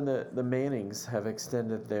also learned that the Mannings have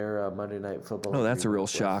extended their Monday Night Football. Oh, that's a real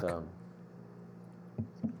agreement shock.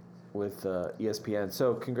 With ESPN.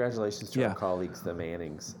 So congratulations to Yeah. our colleagues, the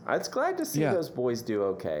Mannings. It's glad to see Yeah. those boys do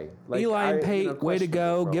okay. Eli and Pate, way to questioned it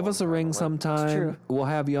go. for a Give long us a time. ring I'm like, sometime. true. We'll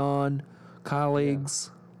have you on.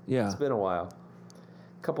 Colleagues. Yeah. It's been a while.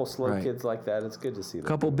 Couple slow Right. kids like that. It's good to see them.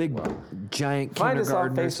 Couple doing big, well. giant Find us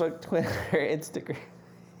on kindergartners. Facebook, Twitter,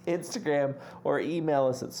 Instagram, or email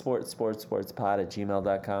us at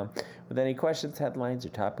sportsportsportspod@gmail.com with any questions, headlines, or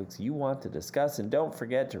topics you want to discuss. And don't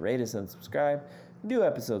forget to rate us and subscribe. New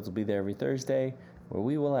episodes will be there every Thursday where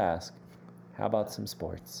we will ask, how about some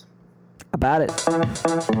sports? About it.